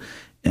 Georgia,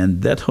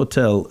 and that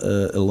hotel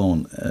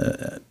alone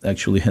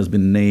actually has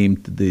been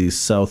named the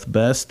South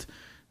Best,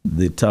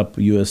 the top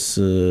U.S.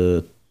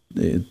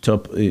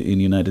 Top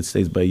in United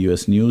States by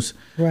U.S. News.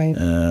 Right.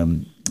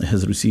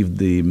 Has received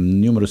the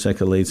numerous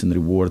accolades and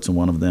rewards, and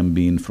one of them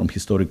being from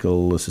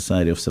Historical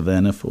Society of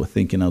Savannah for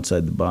thinking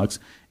outside the box.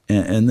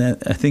 And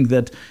that, I think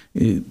that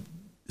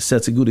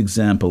sets a good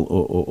example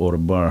or a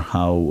bar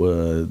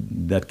how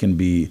that can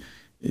be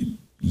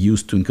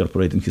used to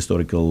incorporate in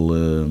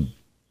historical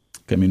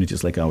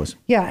communities like ours.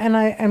 Yeah,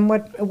 and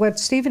what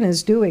Stephen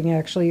is doing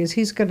actually is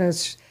he's going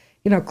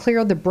to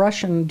clear the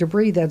brush and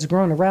debris that's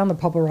grown around the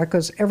Pulpit Rock,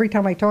 because every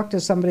time I talk to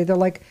somebody, they're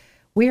like,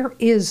 where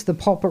is the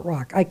Pulpit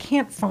Rock? I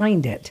can't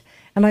find it.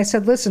 And I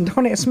said, listen,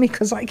 don't ask me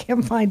because I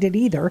can't find it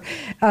either.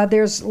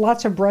 There's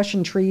lots of brush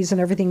and trees and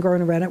everything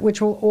growing around it,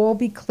 which will all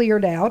be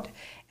cleared out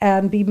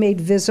and be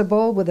made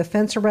visible with a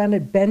fence around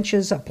it,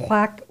 benches, a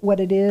plaque, what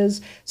it is,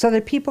 so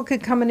that people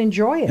could come and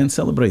enjoy it. And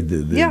celebrate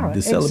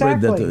celebrate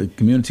exactly. that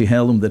community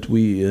heirloom that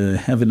we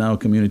have in our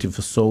community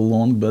for so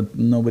long, but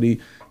nobody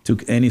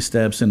took any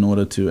steps in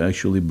order to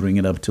actually bring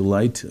it up to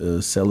light,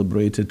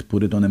 celebrate it,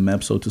 put it on a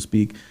map, so to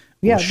speak,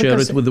 or share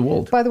it with the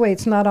world. By the way,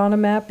 it's not on a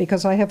map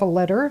because I have a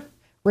letter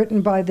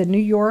written by the New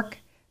York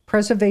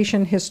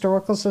Preservation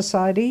Historical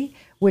Society,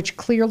 which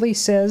clearly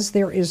says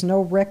there is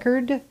no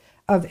record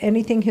of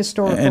anything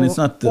historical and it's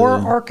not, or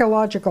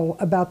archaeological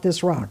about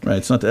this rock. Right,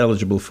 it's not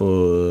eligible for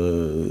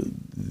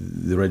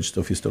the Register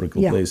of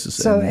Historical Places.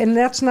 So, and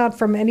that's not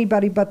from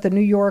anybody but the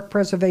New York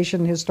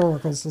Preservation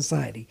Historical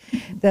Society.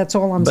 That's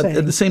all I'm saying. But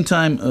at the same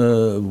time,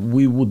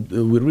 we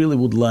really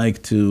would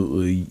like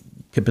to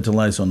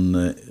capitalize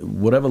on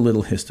whatever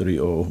little history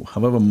or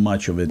however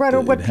much of it. Right,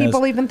 or what it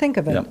people has. even think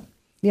of it. Yeah.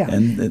 Yeah.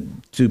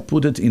 And to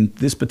put it in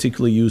this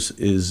particular use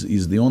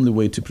is the only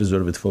way to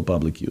preserve it for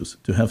public use,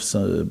 to have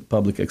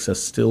public access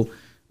still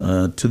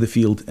to the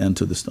field and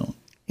to the stone.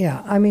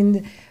 Yeah, I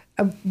mean,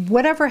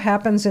 whatever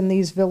happens in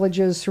these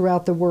villages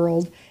throughout the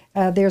world,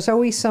 there's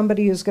always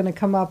somebody who's going to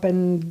come up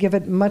and give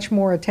it much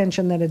more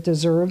attention than it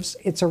deserves.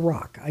 It's a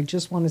rock. I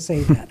just want to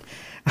say that.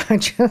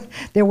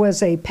 There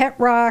was a pet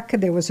rock.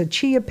 There was a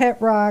chia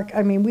pet rock.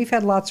 I mean, we've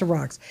had lots of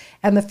rocks.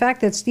 And the fact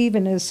that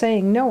Stephen is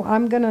saying, no,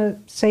 I'm going to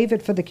save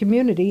it for the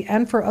community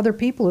and for other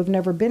people who've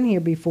never been here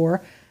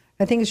before,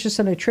 I think it's just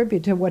an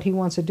attribute to what he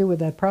wants to do with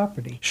that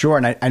property. Sure,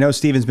 and I know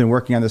Stephen's been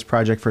working on this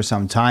project for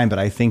some time, but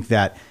I think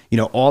that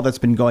all that's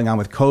been going on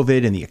with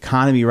COVID and the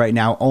economy right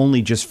now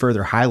only just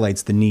further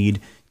highlights the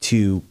need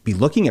to be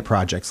looking at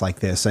projects like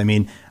this. I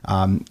mean,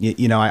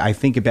 I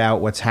think about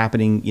what's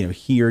happening,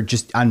 here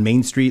just on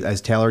Main Street.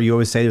 As Taylor, you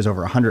always say, there's over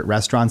 100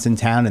 restaurants in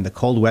town, and the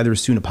cold weather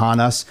is soon upon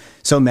us.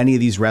 So many of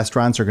these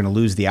restaurants are going to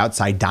lose the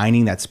outside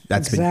dining that's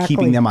been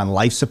keeping them on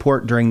life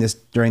support during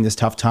this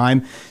tough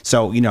time.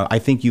 So, I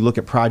think you look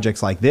at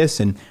projects like this,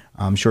 and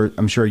I'm sure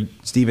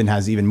Stephen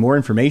has even more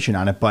information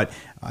on it, but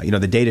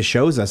the data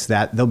shows us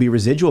that there'll be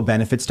residual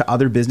benefits to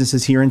other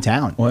businesses here in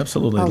town. Oh,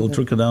 absolutely. It'll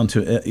trickle down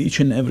to each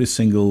and every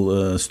single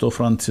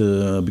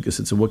storefront because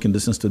it's a walking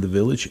distance to the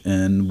village.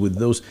 And with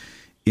those,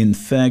 in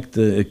fact,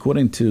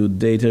 according to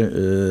data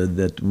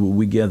that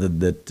we gathered,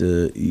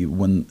 that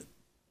when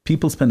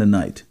people spend a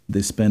night,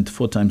 they spend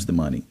 4 times the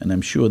money. And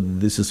I'm sure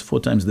this is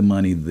 4 times the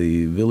money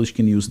the village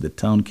can use, the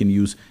town can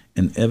use,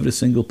 and every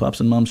single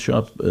Pops and Mom's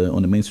shop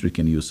on the Main Street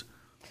can use.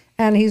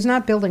 And he's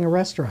not building a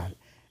restaurant.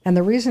 And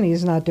the reason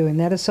he's not doing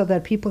that is so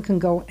that people can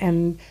go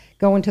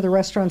into the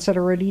restaurants that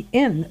are already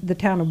in the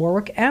town of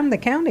Warwick and the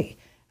county.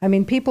 I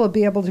mean, people will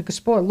be able to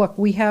explore. Look,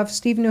 we have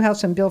Steve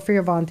Newhouse and Bill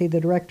Fioravanti, the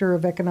Director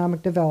of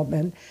Economic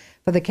Development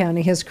for the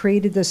county, has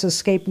created this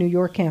Escape New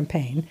York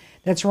campaign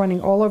that's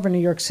running all over New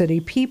York City.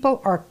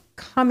 People are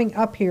coming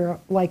up here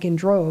like in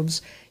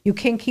droves. You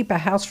can't keep a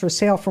house for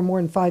sale for more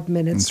than 5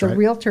 minutes. That's right.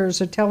 The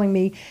realtors are telling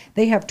me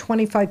they have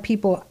 25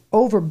 people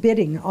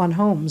overbidding on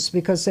homes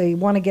because they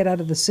want to get out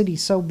of the city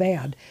so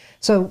bad.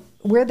 So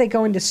where are they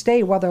going to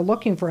stay while they're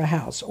looking for a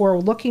house or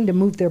looking to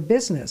move their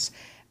business?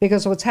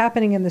 Because what's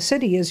happening in the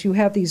city is you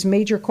have these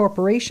major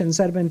corporations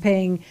that have been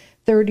paying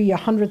 $30,000,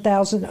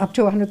 $100,000, up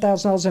to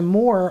 $100,000 and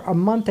more a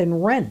month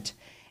in rent.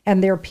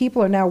 And their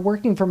people are now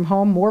working from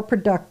home, more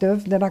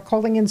productive. They're not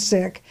calling in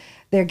sick.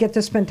 They get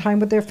to spend time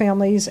with their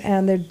families,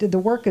 and the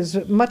work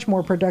is much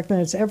more productive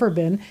than it's ever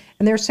been.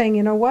 And they're saying,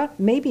 you know what,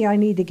 maybe I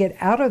need to get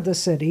out of the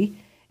city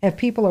if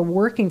people are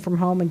working from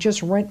home and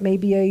just rent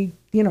maybe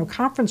a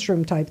conference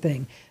room type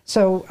thing.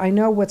 So I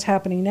know what's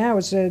happening now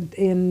is that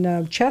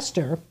in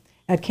Chester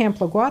at Camp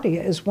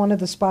LaGuardia is one of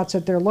the spots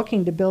that they're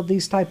looking to build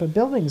these type of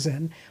buildings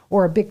in,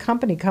 or a big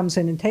company comes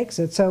in and takes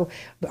it. So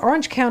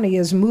Orange County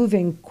is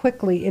moving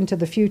quickly into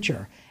the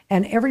future,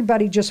 and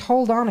everybody just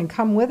hold on and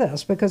come with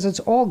us because it's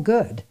all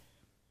good.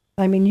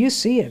 I mean, you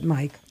see it,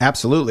 Mike.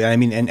 Absolutely. I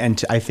mean,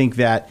 and I think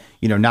that,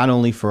 not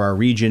only for our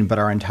region, but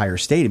our entire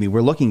state, I mean,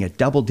 we're looking at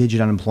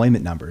double-digit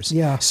unemployment numbers.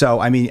 Yeah. So,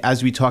 I mean,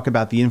 as we talk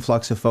about the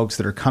influx of folks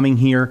that are coming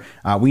here,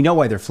 we know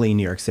why they're fleeing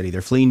New York City.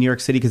 They're fleeing New York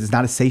City because it's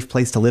not a safe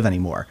place to live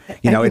anymore.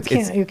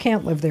 You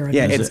can't live there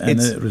anymore. Yeah,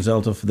 it's a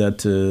result of that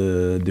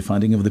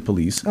defunding of the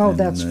police. Oh, and,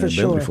 that's for bail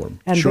sure. reform.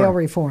 And Sure. bail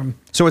reform.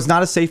 So it's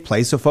not a safe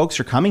place. So folks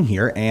are coming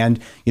here, and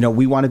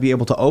we want to be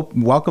able to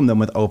welcome them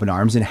with open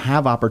arms and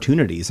have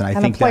opportunities. And I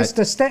think a place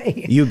that to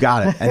stay. You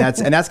got it,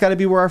 and that's got to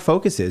be where our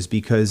focus is,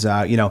 because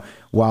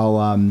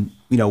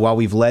while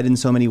we've led in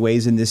so many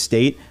ways in this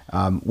state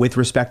with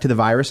respect to the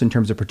virus in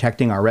terms of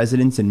protecting our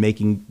residents and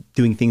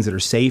doing things that are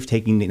safe,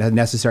 taking the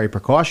necessary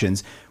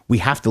precautions, we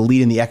have to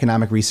lead in the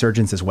economic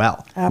resurgence as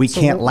well. Absolutely. We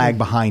can't lag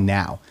behind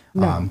now.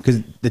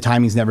 Because the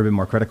timing's never been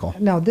more critical.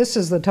 No, this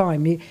is the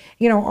time.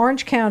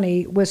 Orange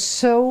County was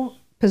so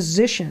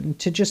positioned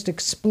to just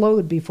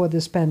explode before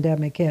this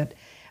pandemic hit,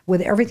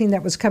 with everything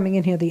that was coming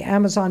in here, the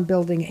Amazon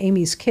building,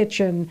 Amy's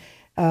Kitchen,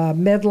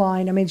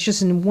 Medline. I mean, it's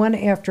just in one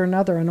after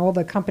another, and all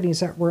the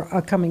companies that were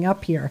coming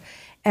up here.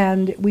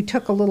 And we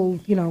took a little,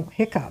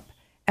 hiccup,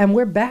 and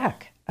we're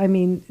back. I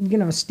mean,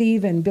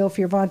 Steve and Bill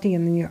Fioravanti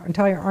and the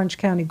entire Orange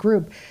County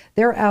group,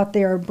 they're out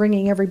there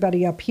bringing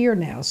everybody up here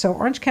now. So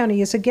Orange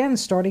County is, again,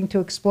 starting to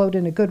explode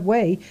in a good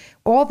way.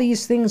 All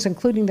these things,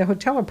 including the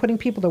hotel, are putting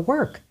people to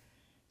work.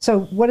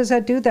 So what does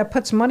that do? That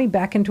puts money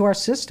back into our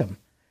system.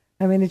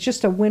 I mean, it's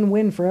just a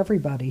win-win for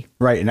everybody.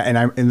 Right.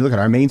 And look at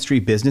our Main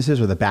Street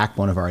businesses are the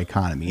backbone of our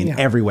economy in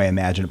every way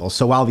imaginable.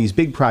 So while these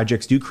big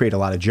projects do create a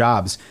lot of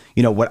jobs,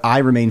 what I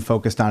remain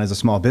focused on as a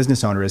small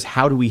business owner is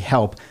how do we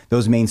help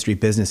those Main Street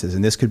businesses?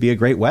 And this could be a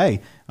great way,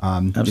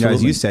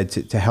 as you said,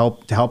 to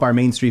help our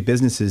Main Street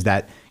businesses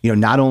that,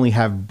 not only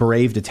have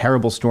braved a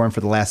terrible storm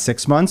for the last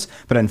 6 months,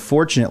 but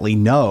unfortunately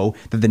know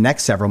that the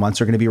next several months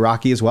are going to be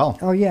rocky as well.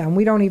 Oh, yeah. And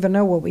we don't even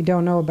know what we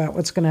don't know about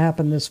what's going to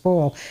happen this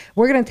fall.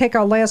 We're going to take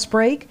our last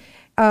break.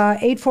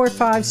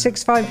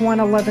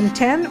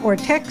 845-651-1110 or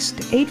text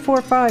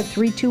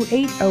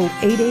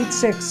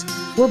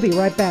 845-328-0886. We'll be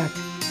right back.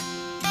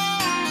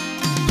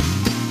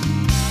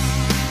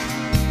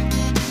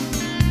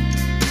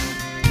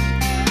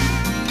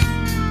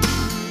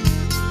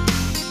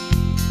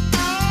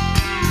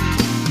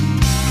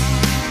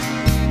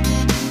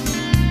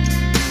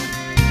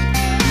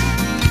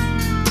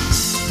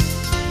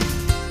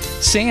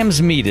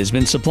 Sam's Meat has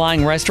been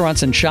supplying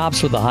restaurants and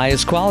shops with the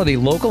highest quality,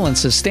 local, and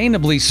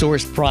sustainably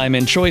sourced prime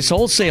and choice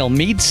wholesale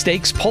meat,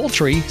 steaks,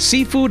 poultry,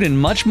 seafood,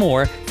 and much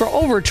more for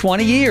over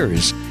 20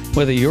 years.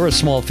 Whether you're a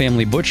small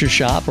family butcher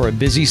shop or a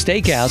busy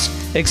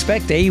steakhouse,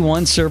 expect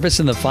A1 service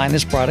and the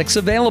finest products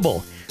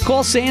available.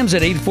 Call Sam's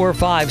at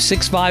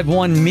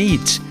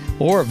 845-651-MEAT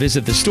or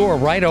visit the store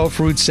right off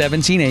Route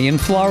 17A in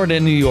Florida,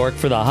 New York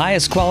for the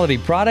highest quality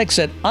products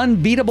at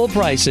unbeatable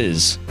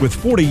prices. With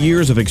 40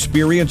 years of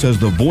experience as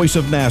the voice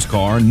of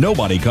NASCAR,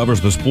 nobody covers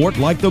the sport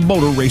like the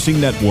Motor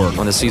Racing Network.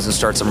 When the season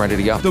starts, I'm ready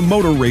to go. The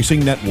Motor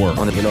Racing Network.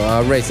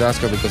 I race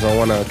NASCAR because I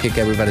want to kick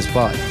everybody's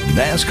butt.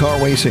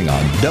 NASCAR racing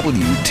on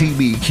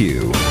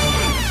WTBQ.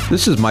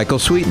 This is Michael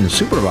Sweeten,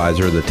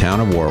 supervisor of the town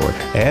of Warwick.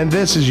 And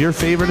this is your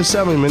favorite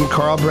assemblyman,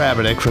 Carl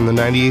Brabetic from the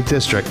 98th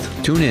District.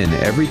 Tune in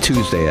every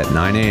Tuesday at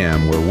 9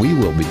 a.m. where we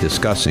will be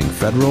discussing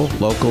federal,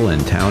 local,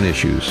 and town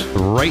issues.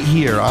 Right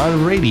here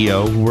on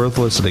radio, worth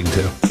listening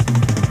to.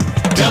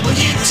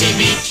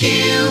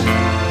 WTBQ.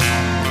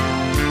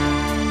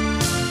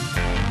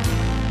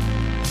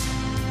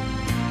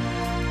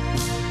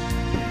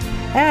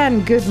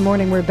 And good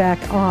morning. We're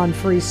back on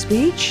Free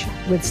Speech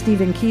with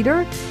Stephen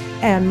Keeter.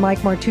 And Mike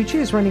Martucci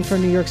is running for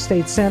New York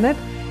State Senate.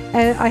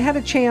 And I had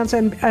a chance,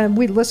 and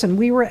we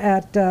were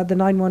at the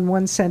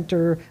 911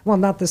 center, well,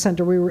 not the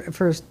center, we were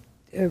first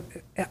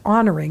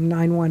honoring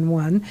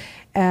 911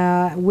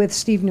 with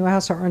Steve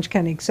Newhouse, our Orange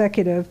County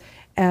executive,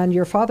 and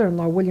your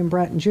father-in-law, William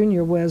Bratton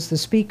Jr., was the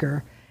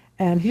speaker.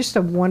 And he's just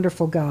a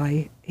wonderful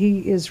guy.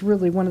 He is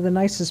really one of the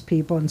nicest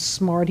people and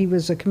smart. He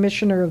was a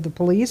commissioner of the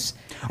police.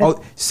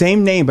 Oh,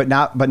 same name, but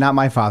not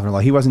my father-in-law.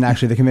 He wasn't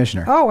actually the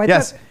commissioner. Oh,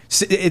 yes.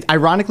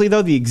 Ironically,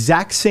 though, the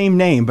exact same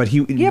name, but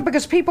he. Yeah,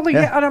 because people are.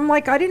 Yeah. And I'm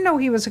like, I didn't know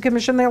he was a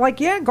commissioner. They're like,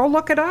 yeah, go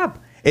look it up.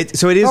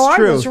 So it is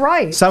true. I was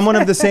right. Someone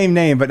of the same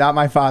name, but not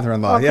my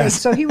father-in-law. Okay, yes.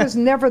 So he was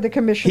never the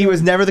commissioner. He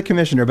was never the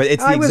commissioner, but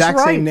it's the exact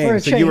same name.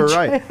 So you were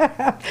right.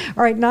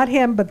 All right, not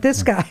him, but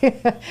this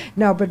guy.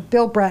 No, but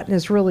Bill Bratton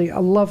is really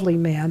a lovely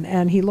man,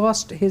 and he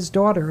lost his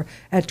daughter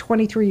at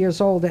 23 years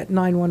old at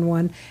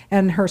 911,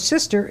 and her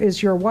sister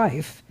is your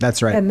wife.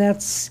 That's right. And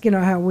that's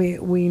how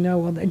we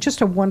know.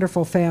 Just a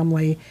wonderful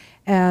family.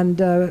 And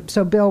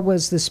so Bill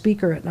was the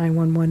speaker at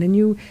 911, and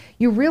you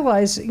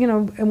realize,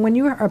 and when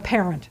you're a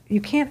parent,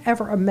 you can't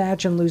ever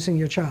imagine losing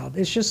your child.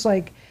 It's just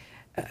like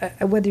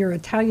whether you're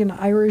Italian,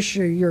 Irish,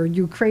 or you're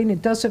Ukrainian,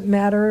 it doesn't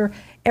matter.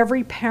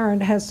 Every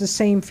parent has the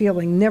same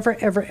feeling. Never,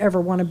 ever,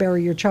 ever want to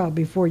bury your child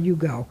before you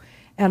go.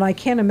 And I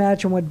can't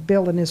imagine what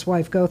Bill and his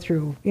wife go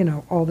through,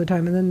 all the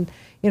time. And then,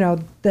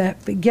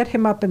 that get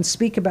him up and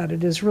speak about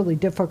it is really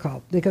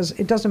difficult because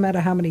it doesn't matter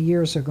how many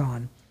years are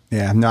gone.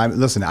 Yeah, no,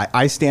 listen,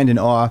 I stand in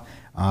awe,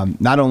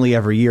 not only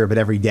every year, but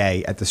every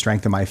day at the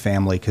strength of my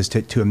family, because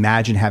to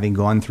imagine having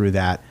gone through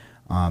that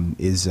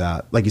is,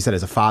 like you said,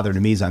 as a father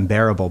to me is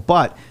unbearable.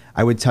 But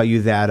I would tell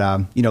you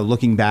that,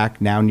 looking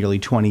back now nearly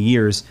 20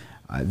 years,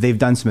 they've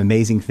done some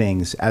amazing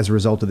things as a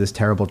result of this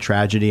terrible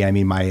tragedy. I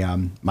mean,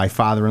 my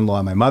father-in-law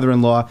and my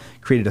mother-in-law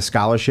created a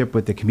scholarship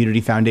with the Community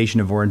Foundation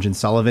of Orange and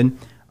Sullivan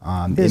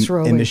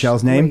in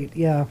Michelle's name. Great,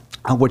 yeah.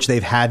 Which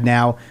they've had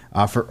now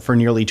for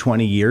nearly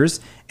 20 years.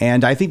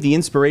 And I think the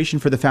inspiration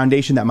for the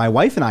foundation that my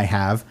wife and I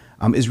have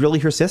is really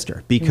her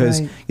sister.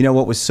 Because,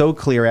 what was so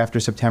clear after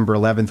September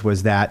 11th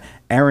was that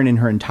Erin and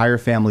her entire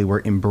family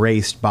were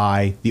embraced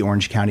by the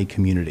Orange County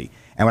community.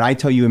 And when I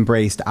tell you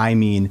embraced, I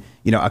mean,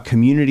 a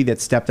community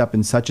that stepped up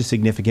in such a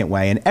significant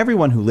way. And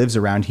everyone who lives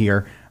around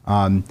here,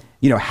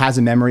 has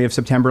a memory of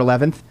September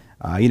 11th,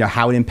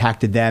 how it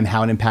impacted them,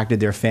 how it impacted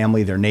their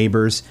family, their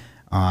neighbors.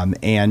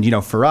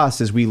 And for us,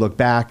 as we look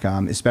back,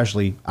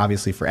 especially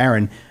obviously for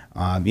Erin,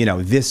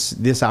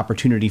 this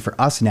opportunity for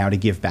us now to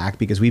give back,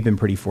 because we've been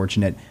pretty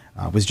fortunate,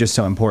 was just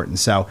so important.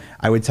 So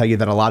I would tell you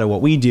that a lot of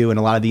what we do and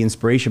a lot of the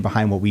inspiration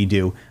behind what we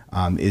do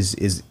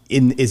is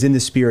in the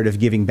spirit of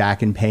giving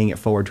back and paying it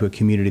forward to a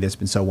community that's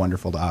been so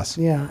wonderful to us.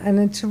 Yeah, and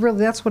it's really,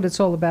 that's what it's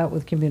all about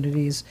with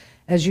communities.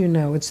 As you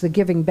know, it's the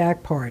giving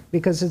back part,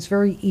 because it's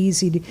very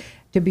easy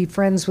to be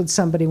friends with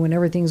somebody when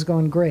everything's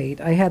going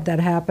great. I had that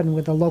happen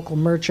with a local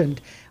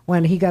merchant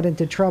when he got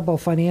into trouble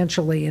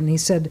financially, and he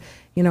said,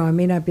 I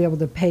may not be able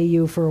to pay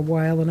you for a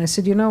while. And I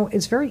said,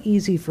 it's very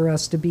easy for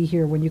us to be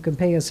here when you can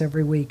pay us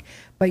every week.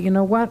 But you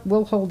know what?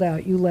 We'll hold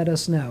out. You let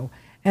us know.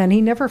 And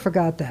he never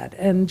forgot that.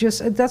 And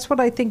just that's what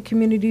I think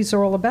communities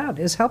are all about,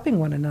 is helping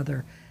one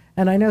another.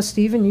 And I know,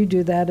 Stephen, you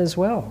do that as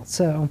well.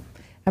 So,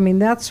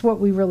 that's what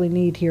we really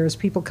need here, is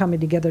people coming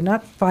together,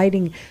 not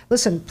fighting.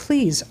 Listen,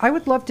 please, I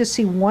would love to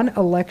see one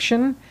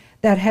election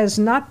that has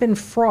not been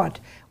fraught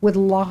with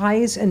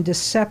lies and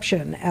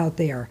deception out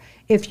there.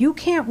 If you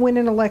can't win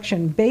an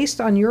election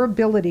based on your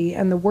ability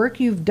and the work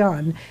you've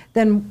done,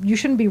 then you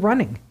shouldn't be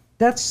running.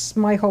 That's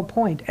my whole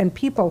point. And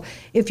people,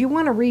 if you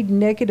want to read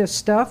negative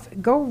stuff,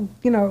 go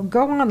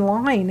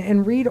online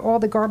and read all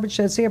the garbage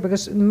that's there,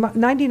 because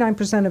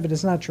 99% of it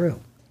is not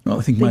true. Well,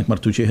 I think Mike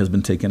Martucci has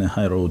been taking a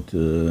high road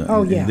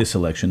in this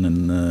election,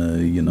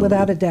 and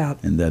without a doubt,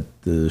 and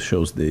that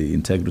shows the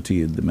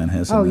integrity the man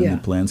has and the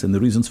plans and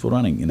the reasons for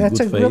running. That's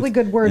a really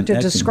good word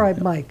to describe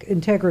Mike.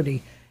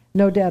 Integrity,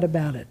 no doubt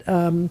about it.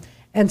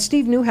 And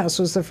Steve Newhouse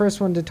was the first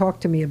one to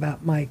talk to me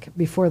about Mike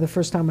before the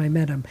first time I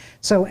met him.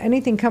 So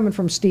anything coming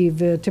from Steve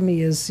to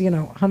me is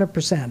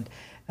 100%.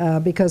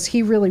 Because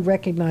he really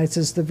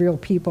recognizes the real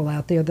people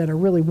out there that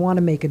really want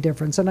to make a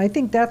difference, and I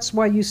think that's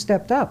why you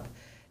stepped up.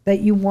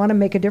 That you want to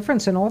make a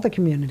difference in all the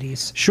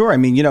communities. Sure.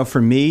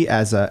 For me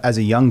as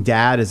a young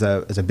dad, as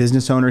a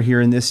business owner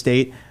here in this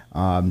state,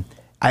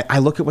 I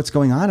look at what's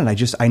going on, and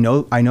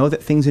I know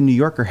that things in New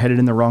York are headed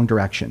in the wrong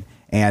direction.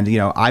 And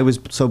I was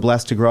so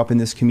blessed to grow up in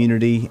this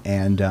community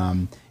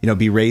and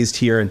be raised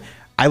here, and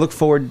I look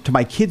forward to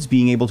my kids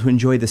being able to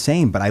enjoy the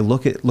same. But I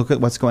look at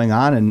what's going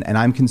on, and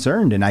I'm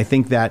concerned. And I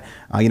think that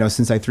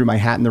since I threw my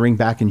hat in the ring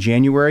back in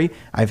January,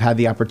 I've had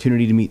the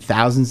opportunity to meet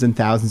thousands and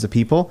thousands of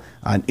people.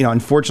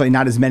 Unfortunately,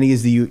 not as many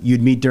as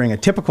you'd meet during a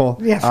typical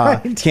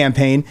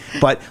campaign.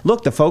 But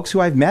look, the folks who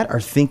I've met are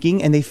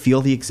thinking and they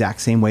feel the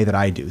exact same way that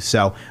I do.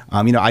 So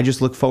I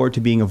just look forward to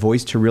being a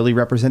voice to really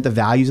represent the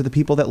values of the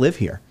people that live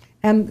here.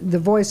 And the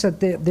voice that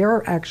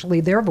they're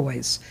actually their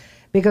voice.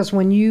 Because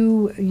when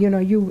you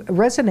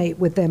resonate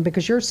with them,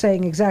 because you're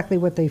saying exactly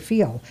what they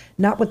feel,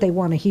 not what they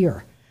want to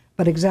hear,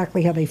 but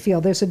exactly how they feel.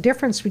 There's a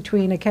difference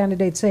between a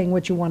candidate saying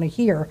what you want to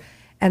hear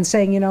and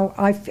saying,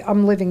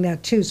 I'm living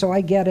that too, so I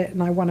get it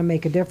and I want to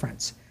make a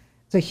difference.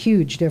 It's a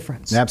huge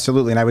difference.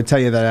 Absolutely. And I would tell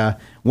you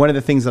that one of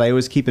the things that I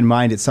always keep in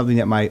mind, it's something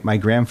that my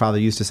grandfather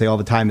used to say all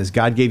the time, is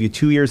God gave you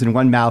 2 ears and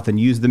 1 mouth and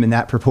used them in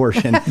that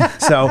proportion.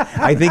 So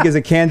I think as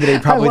a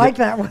candidate, probably I like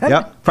that one.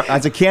 Yep.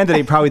 As a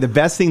candidate, probably the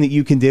best thing that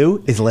you can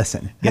do is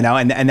listen,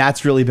 and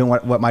that's really been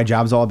what my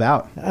job's all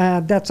about.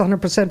 That's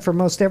 100% for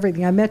most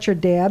everything. I met your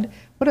dad.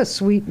 What a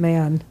sweet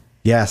man.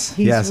 Yes,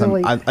 He's yes.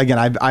 Really...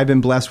 I've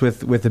been blessed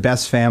with the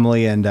best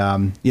family, and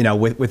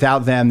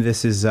without them,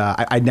 this is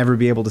I'd never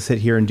be able to sit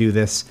here and do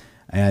this.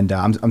 And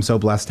I'm so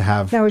blessed to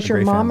have. Now, is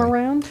your mom family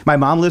around? My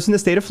mom lives in the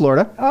state of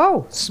Florida.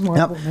 Oh,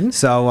 smart woman.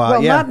 So,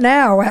 not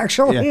now,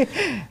 actually. Yeah.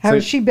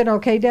 Has she been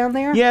okay down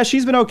there? Yeah,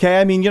 she's been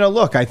okay.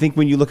 Look, I think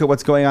when you look at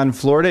what's going on in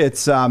Florida,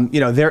 it's,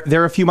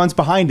 they're a few months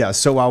behind us.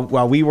 So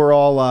while we were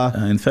all...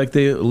 in fact,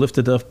 they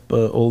lifted up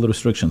all the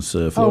restrictions.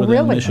 Florida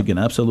and Michigan,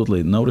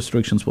 absolutely. No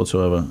restrictions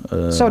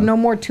whatsoever. So no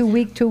more 2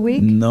 week?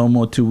 No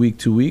more 2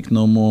 week.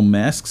 No more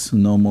masks.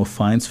 No more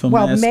fines for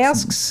masks. Well,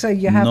 masks,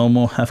 you have... No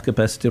more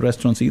half-capacity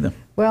restaurants either.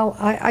 Well,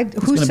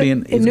 who's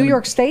in New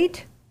York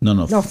State?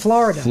 No,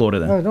 Florida.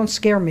 Florida. Oh, don't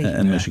scare me.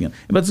 And Michigan.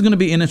 But it's going to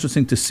be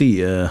interesting to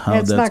see how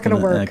It's not that's gonna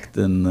going to work. act.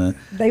 And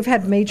They've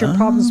had major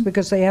problems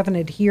because they haven't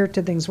adhered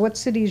to things. What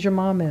city is your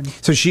mom in?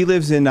 So she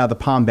lives in the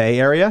Palm Bay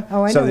area.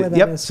 Oh, I so know where that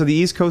yep, is. so the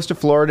east coast of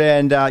Florida,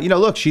 and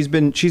look, she's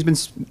been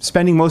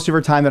spending most of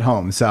her time at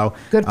home. So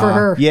Good for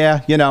her.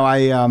 Yeah,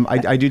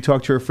 I do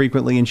talk to her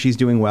frequently, and she's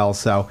doing well.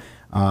 So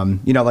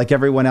like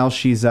everyone else,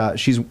 she's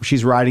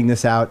riding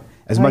this out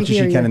as I much as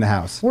hear she can you. in the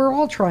house. We're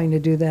all trying to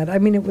do that. I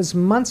mean, it was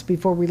months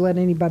before we let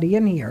anybody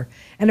in here.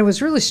 And it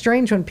was really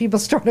strange when people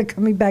started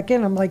coming back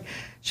in. I'm like,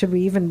 should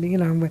we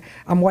even,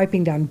 I'm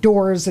wiping down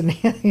doors and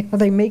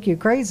they make you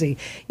crazy.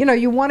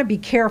 You want to be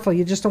careful.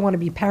 You just don't want to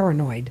be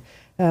paranoid.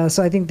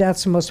 So I think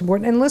that's the most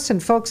important. And listen,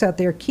 folks out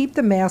there, keep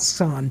the masks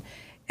on,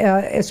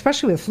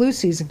 especially with flu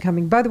season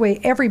coming. By the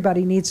way,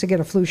 everybody needs to get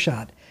a flu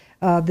shot.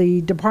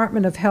 The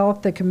Department of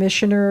Health, the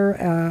Commissioner,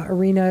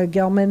 Irina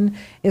Gelman,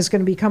 is going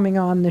to be coming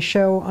on the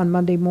show on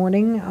Monday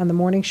morning, on the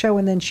morning show,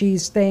 and then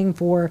she's staying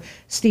for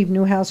Steve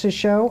Newhouse's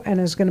show and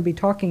is going to be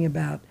talking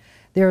about.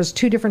 There's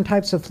 2 different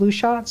types of flu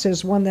shots.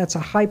 There's one that's a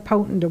high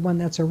potent and one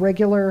that's a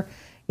regular.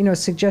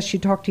 Suggest you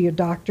talk to your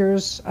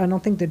doctors. I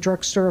don't think the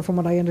drugstore, from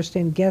what I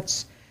understand,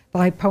 gets the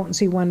high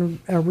potency one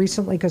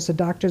recently because the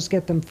doctors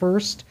get them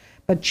first.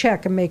 But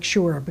check and make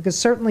sure, because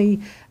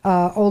certainly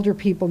older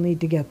people need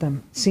to get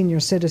them, senior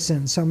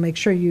citizens. So make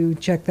sure you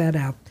check that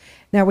out.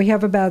 Now we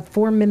have about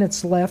 4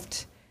 minutes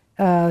left.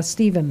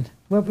 Stephen,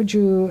 what would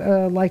you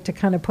like to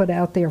kind of put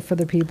out there for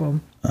the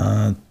people?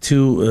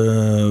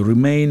 To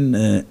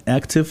remain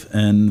active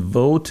and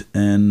vote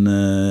and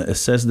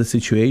assess the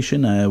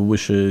situation. I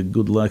wish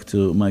good luck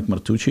to Mike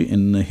Martucci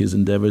in his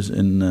endeavors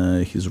in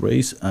his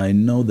race. I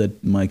know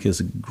that Mike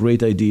has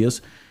great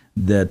ideas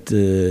that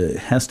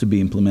has to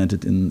be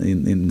implemented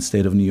in the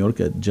state of New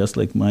York. Just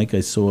like Mike,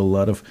 I saw a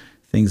lot of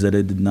things that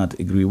I did not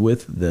agree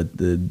with, that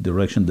the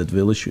direction that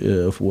Village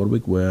of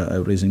Warwick, where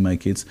I'm raising my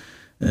kids,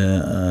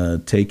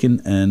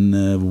 taken. And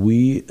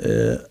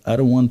I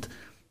don't want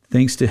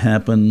things to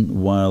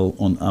happen while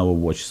on our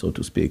watch, so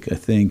to speak. I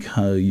think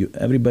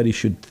everybody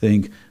should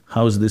think,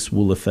 how this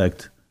will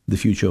affect the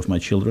future of my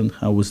children,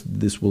 how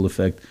this will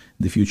affect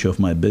the future of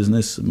my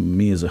business,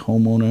 me as a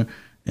homeowner.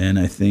 And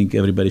I think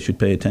everybody should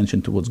pay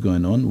attention to what's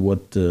going on,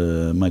 what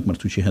Mike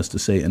Martucci has to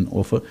say and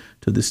offer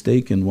to the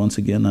state. And once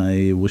again,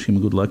 I wish him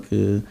good luck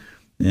and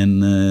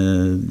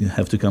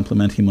have to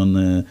compliment him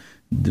on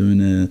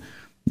doing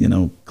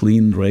a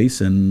clean race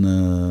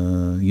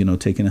and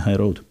taking a high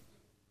road.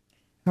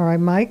 All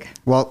right, Mike.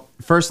 Well,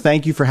 first,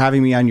 thank you for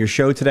having me on your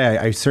show today.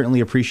 I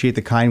certainly appreciate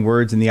the kind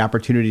words and the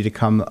opportunity to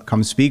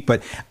come speak.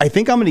 But I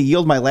think I'm going to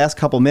yield my last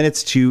couple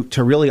minutes to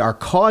really our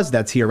cause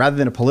that's here, rather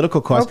than a political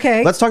cause.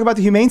 Okay. Let's talk about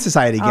the Humane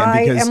Society again.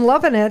 I am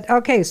loving it.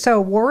 Okay,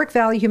 so Warwick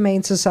Valley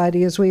Humane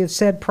Society, as we have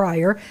said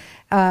prior,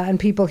 and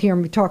people hear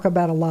me talk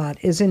about a lot,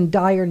 is in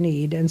dire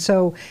need. And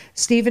so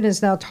Stephen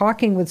is now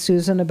talking with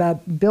Susan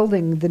about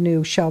building the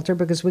new shelter,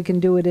 because we can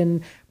do it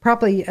in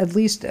probably at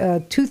least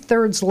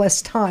 2/3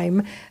 less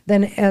time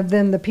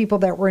than the people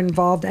that were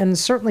involved, and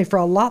certainly for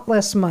a lot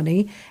less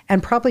money,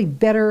 and probably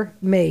better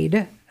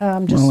made. I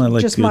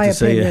like just to my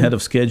say opinion. ahead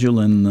of schedule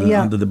and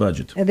under the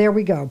budget. And there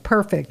we go.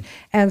 Perfect.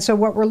 And so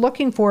what we're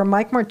looking for,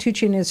 Mike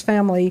Martucci and his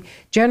family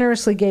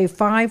generously gave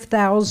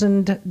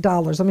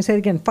 $5,000. Let me say it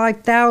again,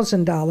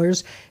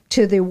 $5,000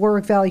 to the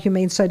Warwick Valley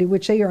Humane Society,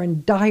 which they are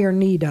in dire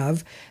need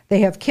of. They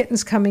have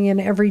kittens coming in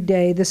every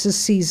day. This is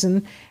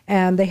season.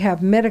 And they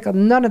have medical,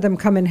 none of them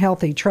come in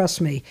healthy,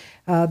 trust me.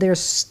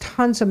 There's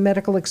tons of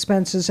medical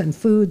expenses and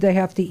food they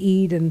have to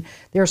eat. And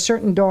there are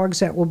certain dogs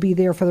that will be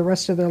there for the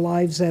rest of their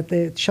lives that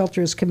the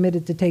shelter is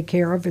committed to take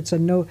care of. It's a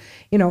no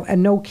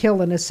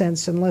kill in a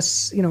sense,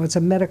 unless, it's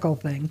a medical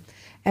thing.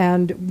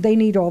 And they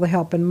need all the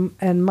help.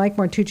 And Mike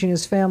Martucci and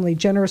his family,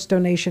 generous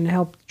donation,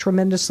 helped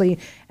tremendously.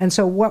 And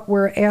so what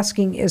we're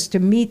asking is to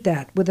meet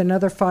that with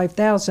another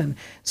 $5,000.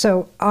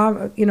 So,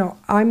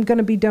 I'm going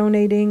to be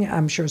donating.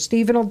 I'm sure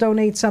Stephen will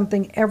donate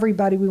something.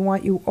 Everybody, we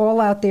want you all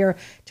out there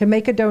to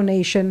make a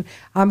donation.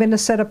 I'm going to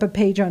set up a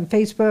page on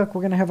Facebook.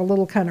 We're going to have a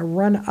little kind of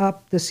run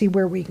up to see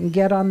where we can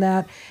get on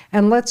that.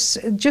 And let's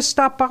just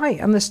stop by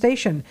on the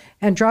station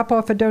and drop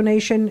off a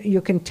donation.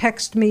 You can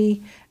text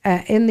me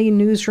in the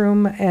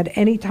newsroom at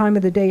any time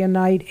of the day and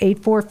night,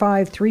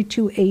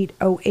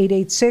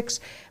 845-328-0886.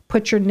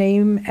 Put your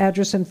name,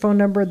 address, and phone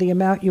number, the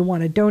amount you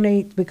want to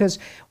donate, because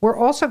we're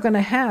also going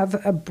to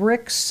have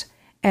bricks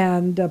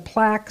and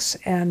plaques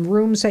and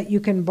rooms that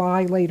you can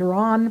buy later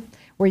on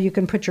where you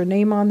can put your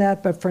name on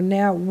that. But for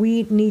now,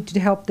 we need to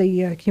help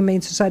the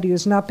Humane Society, who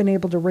has not been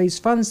able to raise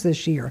funds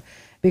this year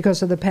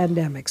because of the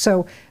pandemic.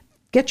 So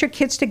get your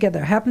kids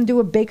together, have them do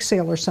a bake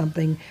sale or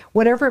something,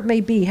 whatever it may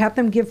be. Have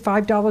them give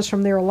 $5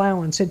 from their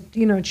allowance. It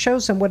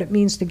shows them what it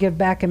means to give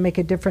back and make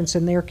a difference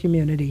in their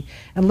community,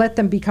 and let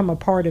them become a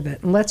part of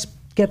it. And let's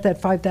get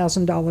that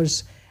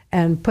 $5,000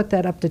 and put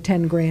that up to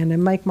 $10,000.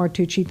 And Mike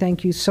Martucci,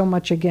 thank you so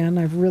much again.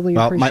 I really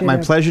appreciate it. My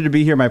pleasure to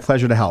be here. My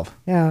pleasure to help.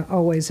 Yeah,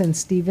 always. And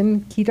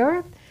Stephen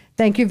Keeter,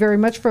 thank you very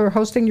much for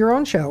hosting your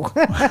own show.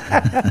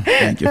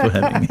 Thank you for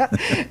having me.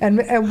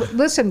 And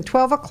listen,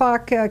 12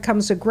 o'clock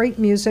comes a great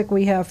music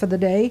we have for the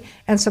day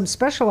and some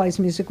specialized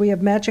music. We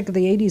have Magic of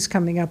the 80s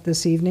coming up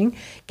this evening.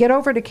 Get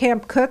over to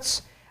Camp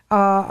Kutz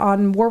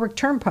on Warwick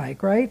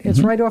Turnpike, right? It's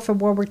right off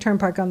of Warwick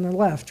Turnpike on the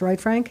left,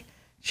 right, Frank?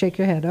 Shake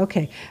your head.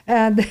 Okay.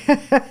 And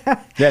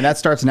yeah, that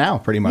starts now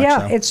pretty much.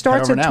 Yeah, so it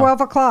starts at now.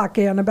 12 o'clock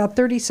in about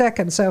 30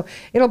 seconds. So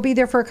it'll be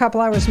there for a couple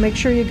hours. Make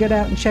sure you get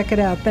out and check it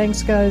out.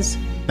 Thanks, guys.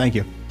 Thank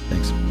you.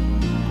 Thanks.